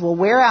ones will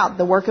wear out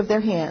the work of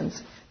their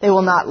hands. They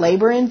will not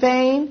labor in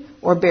vain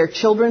or bear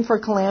children for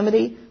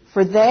calamity,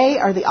 for they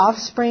are the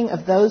offspring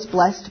of those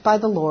blessed by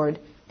the Lord,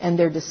 and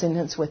their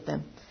descendants with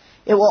them.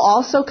 It will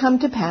also come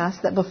to pass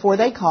that before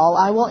they call,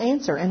 I will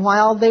answer, and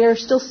while they are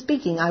still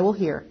speaking, I will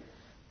hear.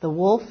 The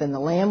wolf and the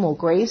lamb will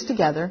graze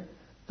together.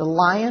 The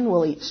lion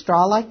will eat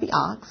straw like the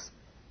ox.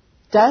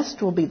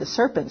 Dust will be the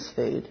serpent's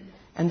food,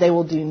 and they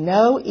will do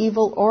no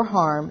evil or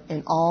harm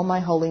in all my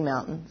holy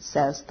mountain,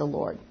 says the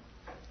Lord.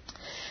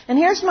 And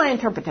here's my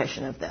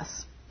interpretation of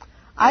this.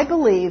 I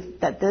believe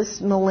that this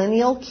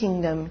millennial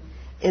kingdom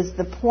is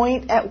the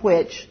point at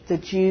which the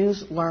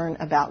Jews learn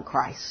about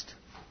Christ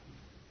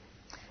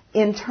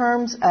in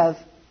terms of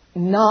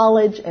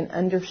knowledge and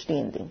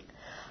understanding.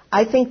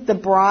 I think the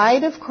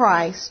bride of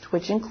Christ,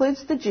 which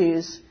includes the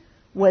Jews,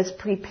 was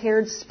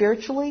prepared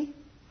spiritually.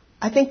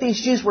 I think these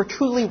Jews were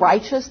truly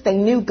righteous. They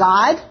knew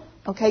God.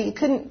 Okay, you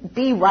couldn't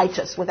be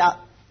righteous without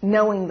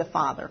knowing the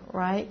Father,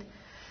 right?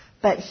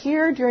 But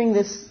here during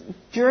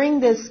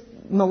this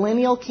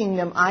millennial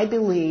kingdom, I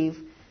believe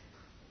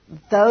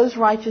those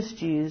righteous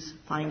Jews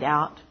find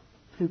out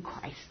who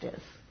Christ is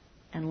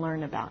and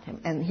learn about Him.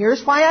 And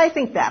here's why I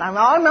think that.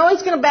 I'm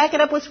always going to back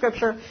it up with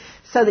Scripture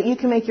so that you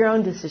can make your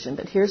own decision.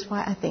 But here's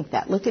why I think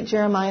that. Look at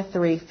Jeremiah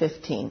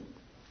 3:15.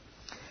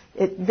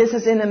 This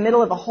is in the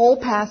middle of a whole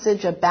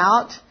passage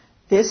about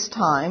this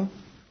time.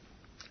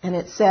 And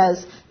it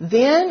says,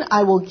 Then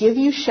I will give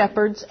you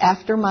shepherds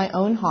after my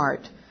own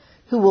heart,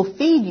 who will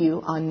feed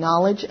you on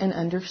knowledge and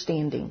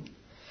understanding.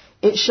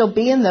 It shall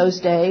be in those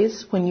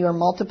days when you are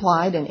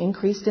multiplied and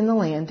increased in the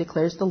land,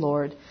 declares the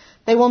Lord.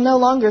 They will no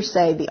longer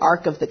say, the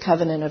ark of the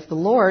covenant of the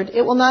Lord.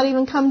 It will not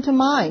even come to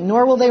mind,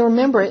 nor will they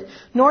remember it,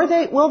 nor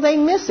will they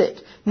miss it,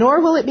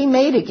 nor will it be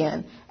made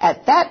again.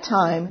 At that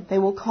time they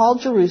will call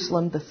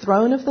Jerusalem the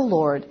throne of the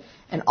Lord,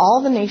 and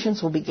all the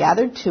nations will be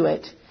gathered to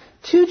it,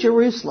 to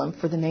Jerusalem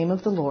for the name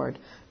of the Lord.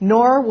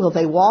 Nor will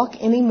they walk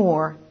any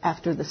more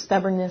after the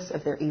stubbornness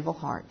of their evil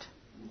heart.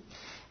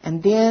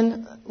 And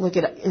then look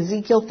at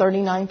Ezekiel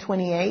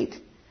 39:28.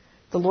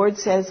 The Lord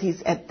says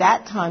He's at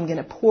that time going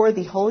to pour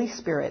the Holy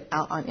Spirit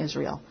out on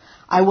Israel.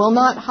 I will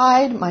not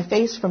hide my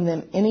face from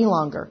them any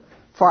longer,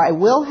 for I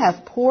will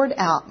have poured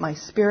out my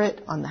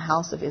Spirit on the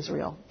house of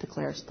Israel,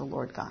 declares the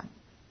Lord God.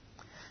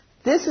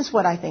 This is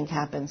what I think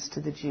happens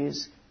to the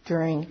Jews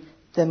during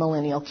the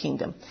millennial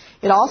kingdom.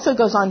 It also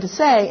goes on to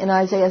say in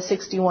Isaiah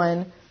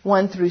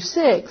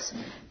 61:1-6,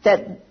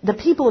 that the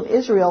people of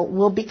Israel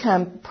will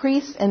become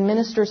priests and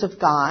ministers of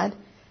God.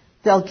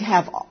 They'll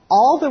have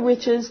all the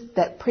riches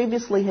that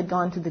previously had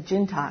gone to the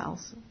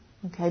Gentiles,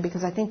 okay,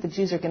 because I think the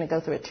Jews are going to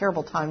go through a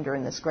terrible time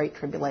during this great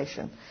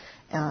tribulation.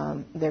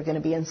 They're going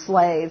to be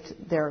enslaved.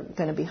 They're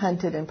going to be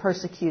hunted and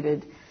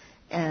persecuted.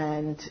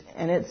 And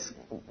it's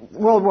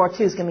World War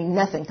II is going to be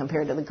nothing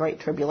compared to the Great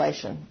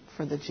Tribulation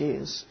for the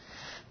Jews.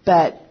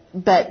 But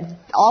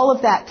all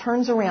of that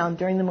turns around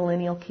during the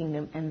millennial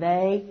kingdom, and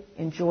they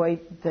enjoy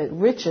the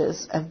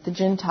riches of the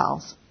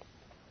Gentiles.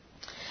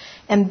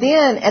 And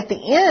then at the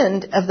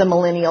end of the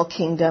millennial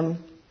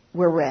kingdom,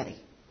 we're ready.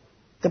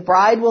 The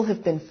bride will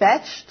have been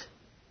fetched.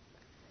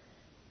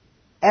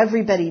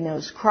 Everybody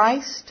knows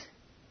Christ.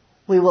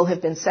 We will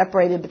have been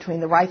separated between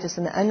the righteous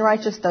and the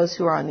unrighteous, those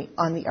who are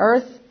on the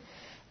earth.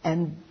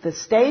 And the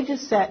stage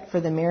is set for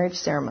the marriage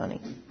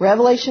ceremony.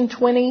 Revelation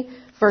 20,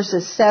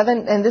 verses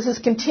 7, and this is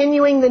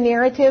continuing the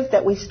narrative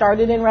that we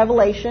started in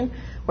Revelation,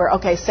 where,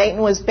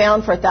 Satan was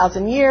bound for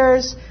 1,000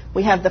 years.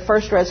 We have the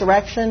first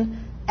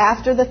resurrection.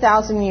 After the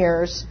 1,000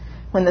 years,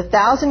 when the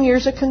 1,000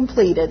 years are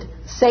completed,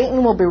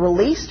 Satan will be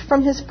released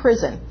from his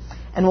prison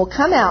and will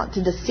come out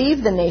to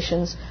deceive the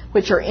nations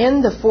which are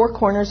in the four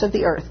corners of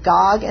the earth,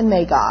 Gog and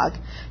Magog,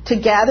 to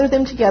gather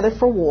them together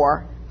for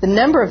war. The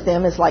number of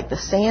them is like the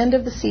sand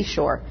of the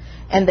seashore.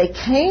 And they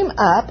came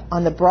up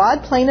on the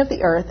broad plain of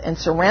the earth and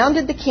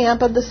surrounded the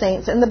camp of the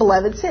saints and the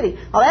beloved city.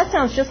 Well, that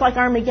sounds just like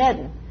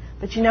Armageddon.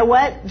 But you know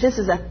what? This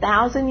is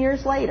 1,000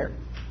 years later.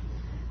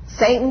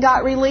 Satan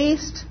got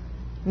released.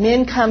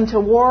 Men come to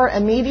war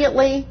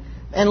immediately.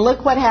 And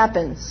look what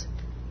happens.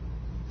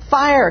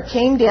 Fire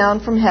came down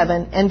from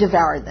heaven and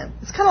devoured them.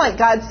 It's kind of like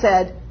God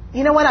said,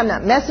 you know what? I'm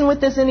not messing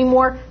with this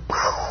anymore.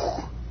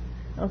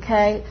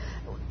 Okay?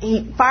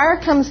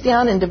 Fire comes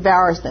down and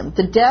devours them.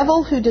 The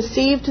devil who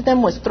deceived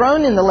them was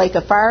thrown in the lake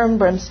of fire and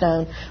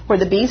brimstone, where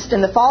the beast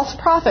and the false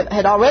prophet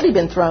had already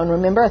been thrown,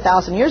 remember,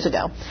 1,000 years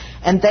ago.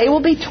 And they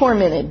will be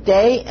tormented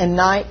day and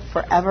night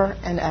forever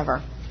and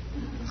ever.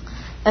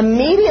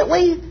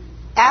 Immediately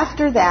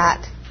after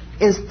that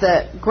is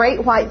the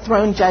great white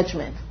throne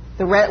judgment,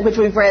 which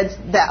we've read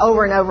that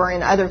over and over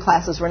in other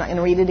classes. We're not going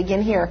to read it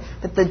again here.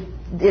 But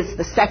it's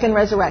the second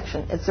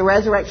resurrection. It's the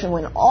resurrection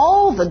when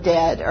all the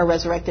dead are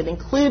resurrected,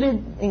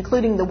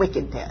 including the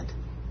wicked dead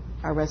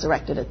are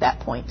resurrected at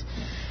that point.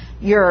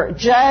 You're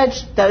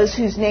judged. Those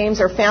whose names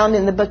are found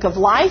in the book of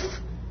life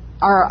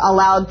are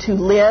allowed to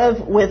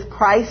live with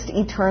Christ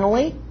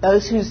eternally.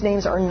 Those whose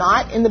names are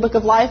not in the book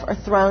of life are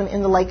thrown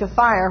in the lake of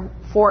fire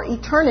for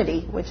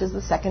eternity, which is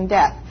the second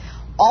death.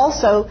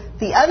 Also,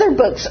 the other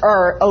books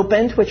are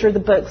opened, which are the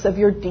books of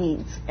your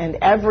deeds. And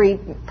every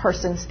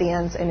person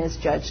stands and is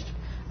judged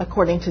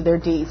according to their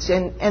deeds.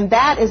 And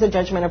that is a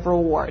judgment of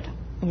reward.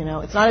 You know,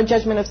 it's not a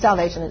judgment of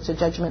salvation. It's a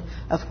judgment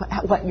of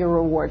what your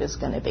reward is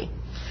going to be.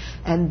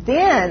 And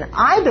then,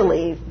 I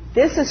believe,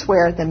 this is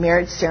where the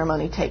marriage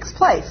ceremony takes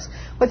place.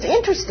 What's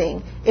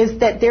interesting is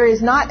that there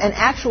is not an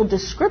actual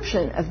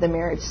description of the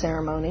marriage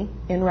ceremony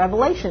in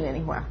Revelation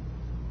anywhere.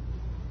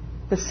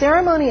 The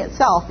ceremony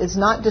itself is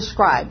not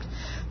described.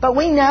 But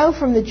we know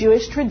from the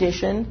Jewish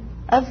tradition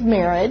of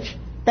marriage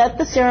that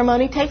the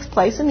ceremony takes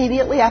place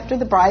immediately after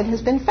the bride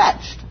has been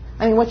fetched.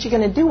 I mean, what you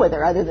going to do with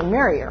her other than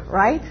marry her,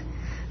 right?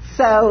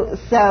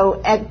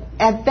 So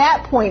at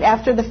that point,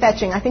 after the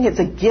fetching, I think it's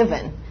a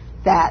given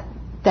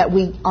that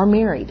we are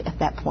married at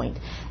that point.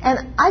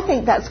 And I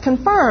think that's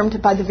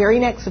confirmed by the very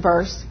next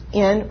verse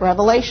in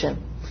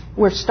Revelation.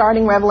 We're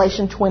starting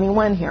Revelation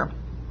 21 here.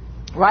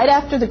 Right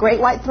after the great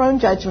white throne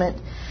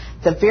judgment,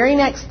 the very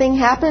next thing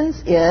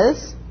happens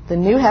is the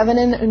new heaven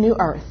and a new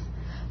earth.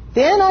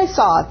 Then I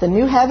saw the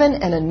new heaven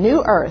and a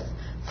new earth,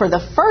 for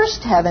the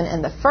first heaven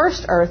and the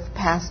first earth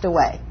passed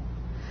away.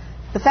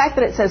 The fact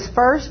that it says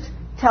first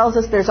tells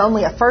us there's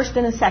only a first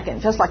and a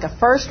second, just like a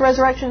first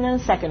resurrection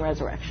and a second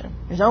resurrection.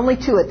 There's only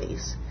two of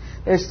these.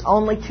 There's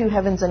only two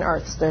heavens and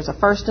earths. There's a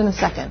first and a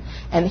second.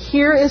 And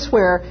here is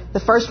where the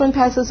first one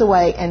passes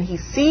away, and he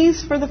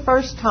sees for the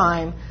first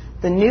time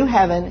the new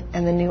heaven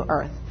and the new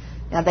earth.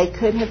 Now, they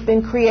could have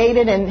been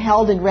created and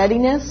held in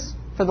readiness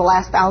for the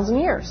last 1,000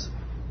 years.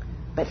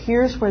 But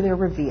here's where they're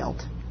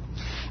revealed.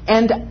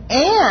 And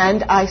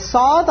I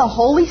saw the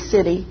holy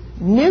city,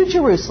 New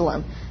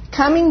Jerusalem,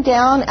 coming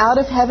down out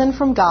of heaven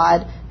from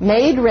God,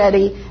 made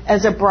ready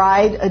as a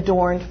bride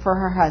adorned for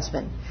her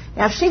husband.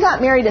 Now, if she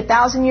got married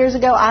 1,000 years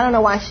ago, I don't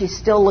know why she's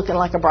still looking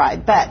like a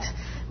bride. But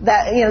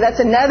that's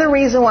another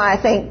reason why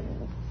I think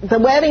the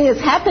wedding is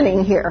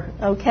happening here,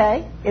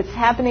 okay? It's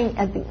happening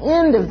at the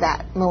end of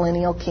that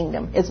millennial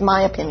kingdom, is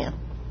my opinion.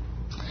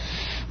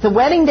 The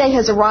wedding day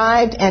has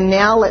arrived, and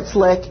now let's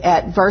look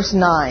at verse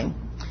 9.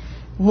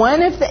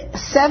 One of the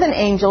 7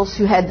 angels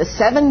who had the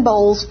 7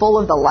 bowls full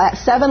of the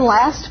 7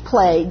 last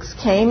plagues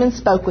came and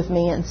spoke with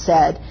me and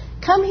said,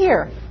 "Come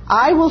here,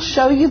 I will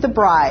show you the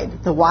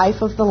bride, the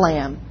wife of the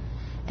Lamb."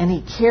 And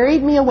he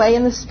carried me away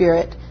in the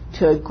Spirit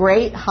to a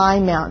great high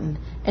mountain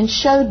and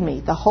showed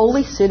me the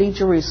holy city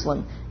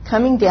Jerusalem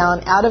coming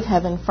down out of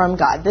heaven from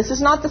God. This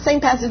is not the same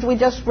passage we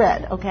just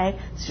read, okay?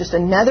 It's just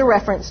another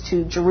reference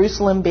to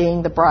Jerusalem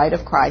being the bride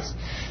of Christ.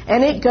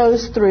 And it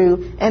goes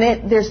through,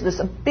 and there's this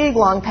big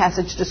long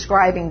passage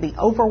describing the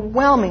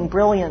overwhelming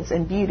brilliance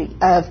and beauty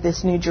of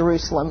this New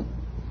Jerusalem.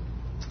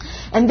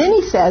 And then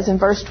he says in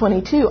verse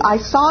 22, "I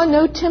saw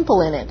no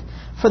temple in it,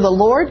 for the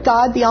Lord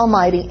God the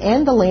Almighty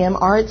and the Lamb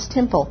are its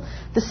temple.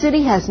 The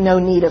city has no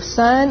need of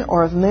sun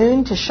or of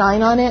moon to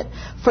shine on it,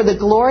 for the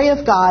glory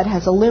of God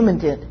has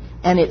illumined it,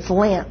 and its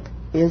lamp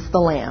is the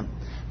Lamb.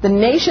 The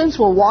nations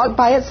will walk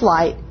by its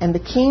light, and the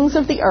kings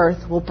of the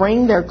earth will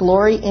bring their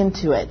glory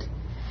into it.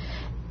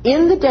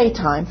 In the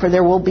daytime, for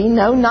there will be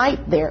no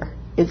night there,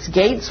 its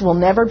gates will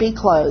never be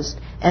closed,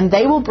 and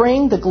they will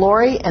bring the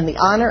glory and the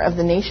honor of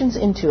the nations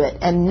into it,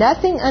 and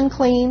nothing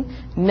unclean,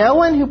 no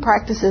one who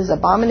practices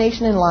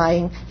abomination and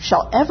lying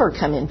shall ever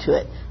come into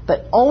it,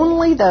 but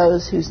only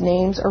those whose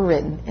names are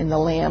written in the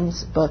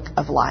Lamb's book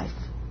of life."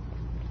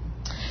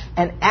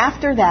 And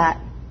after that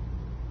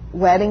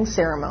wedding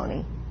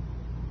ceremony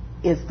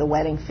is the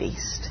wedding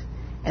feast.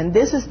 And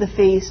this is the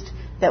feast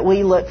that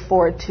we look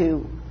forward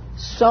to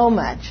so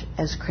much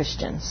as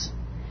Christians.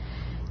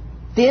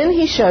 Then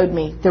he showed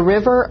me the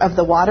river of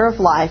the water of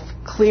life,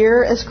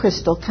 clear as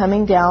crystal,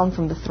 coming down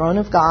from the throne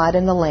of God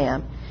and the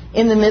Lamb.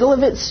 In the middle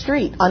of its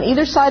street, on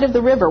either side of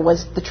the river,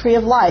 was the tree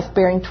of life,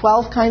 bearing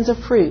 12 kinds of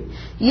fruit,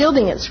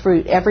 yielding its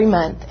fruit every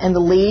month, and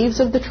the leaves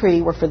of the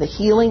tree were for the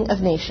healing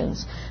of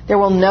nations. There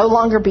will no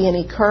longer be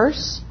any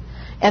curse,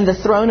 and the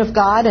throne of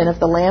God and of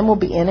the Lamb will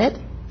be in it,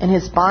 and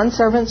his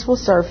bondservants will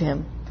serve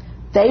him.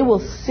 They will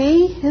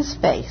see his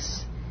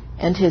face,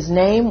 and his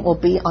name will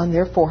be on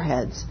their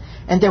foreheads.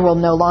 And there will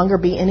no longer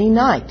be any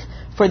night,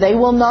 for they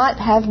will not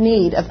have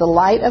need of the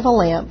light of a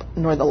lamp,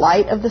 nor the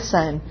light of the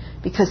sun,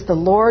 because the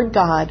Lord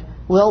God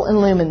will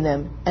illumine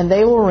them, and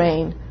they will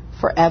reign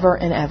forever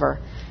and ever.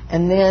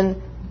 And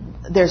then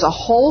there's a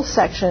whole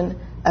section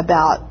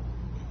about,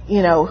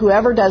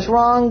 whoever does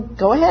wrong,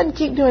 go ahead and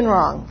keep doing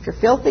wrong. If you're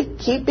filthy,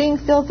 keep being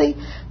filthy,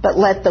 but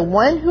let the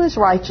one who is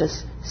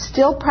righteous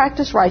still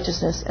practice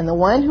righteousness, and the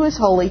one who is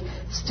holy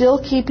still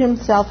keep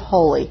himself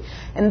holy.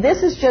 And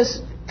this is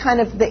just kind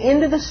of the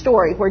end of the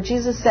story where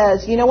Jesus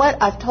says, you know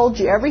what, I've told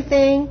you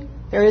everything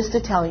there is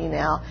to tell you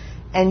now,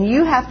 and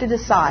you have to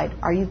decide,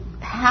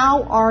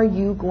 how are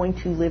you going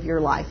to live your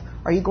life?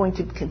 Are you going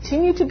to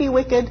continue to be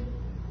wicked?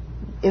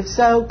 If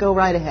so, go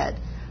right ahead.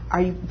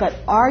 But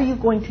are you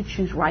going to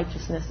choose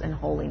righteousness and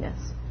holiness?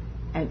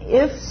 And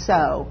if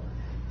so,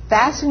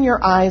 fasten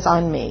your eyes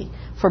on me.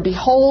 For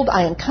behold,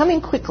 I am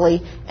coming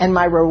quickly, and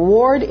my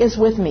reward is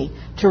with me,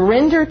 to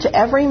render to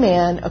every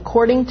man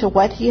according to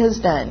what he has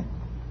done.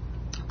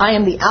 I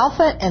am the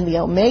Alpha and the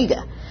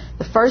Omega,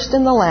 the first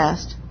and the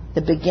last,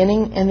 the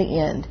beginning and the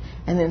end.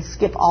 And then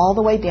skip all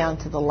the way down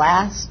to the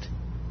last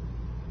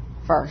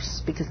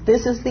verse, because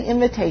this is the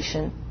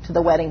invitation to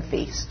the wedding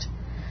feast.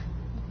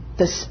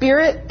 The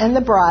Spirit and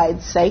the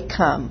bride say,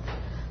 "Come."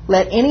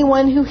 Let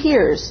anyone who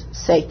hears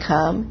say,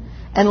 "Come."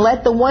 And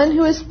let the one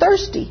who is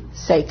thirsty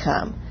say,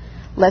 "Come."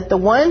 Let the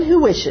one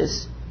who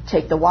wishes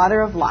take the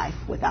water of life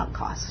without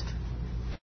cost.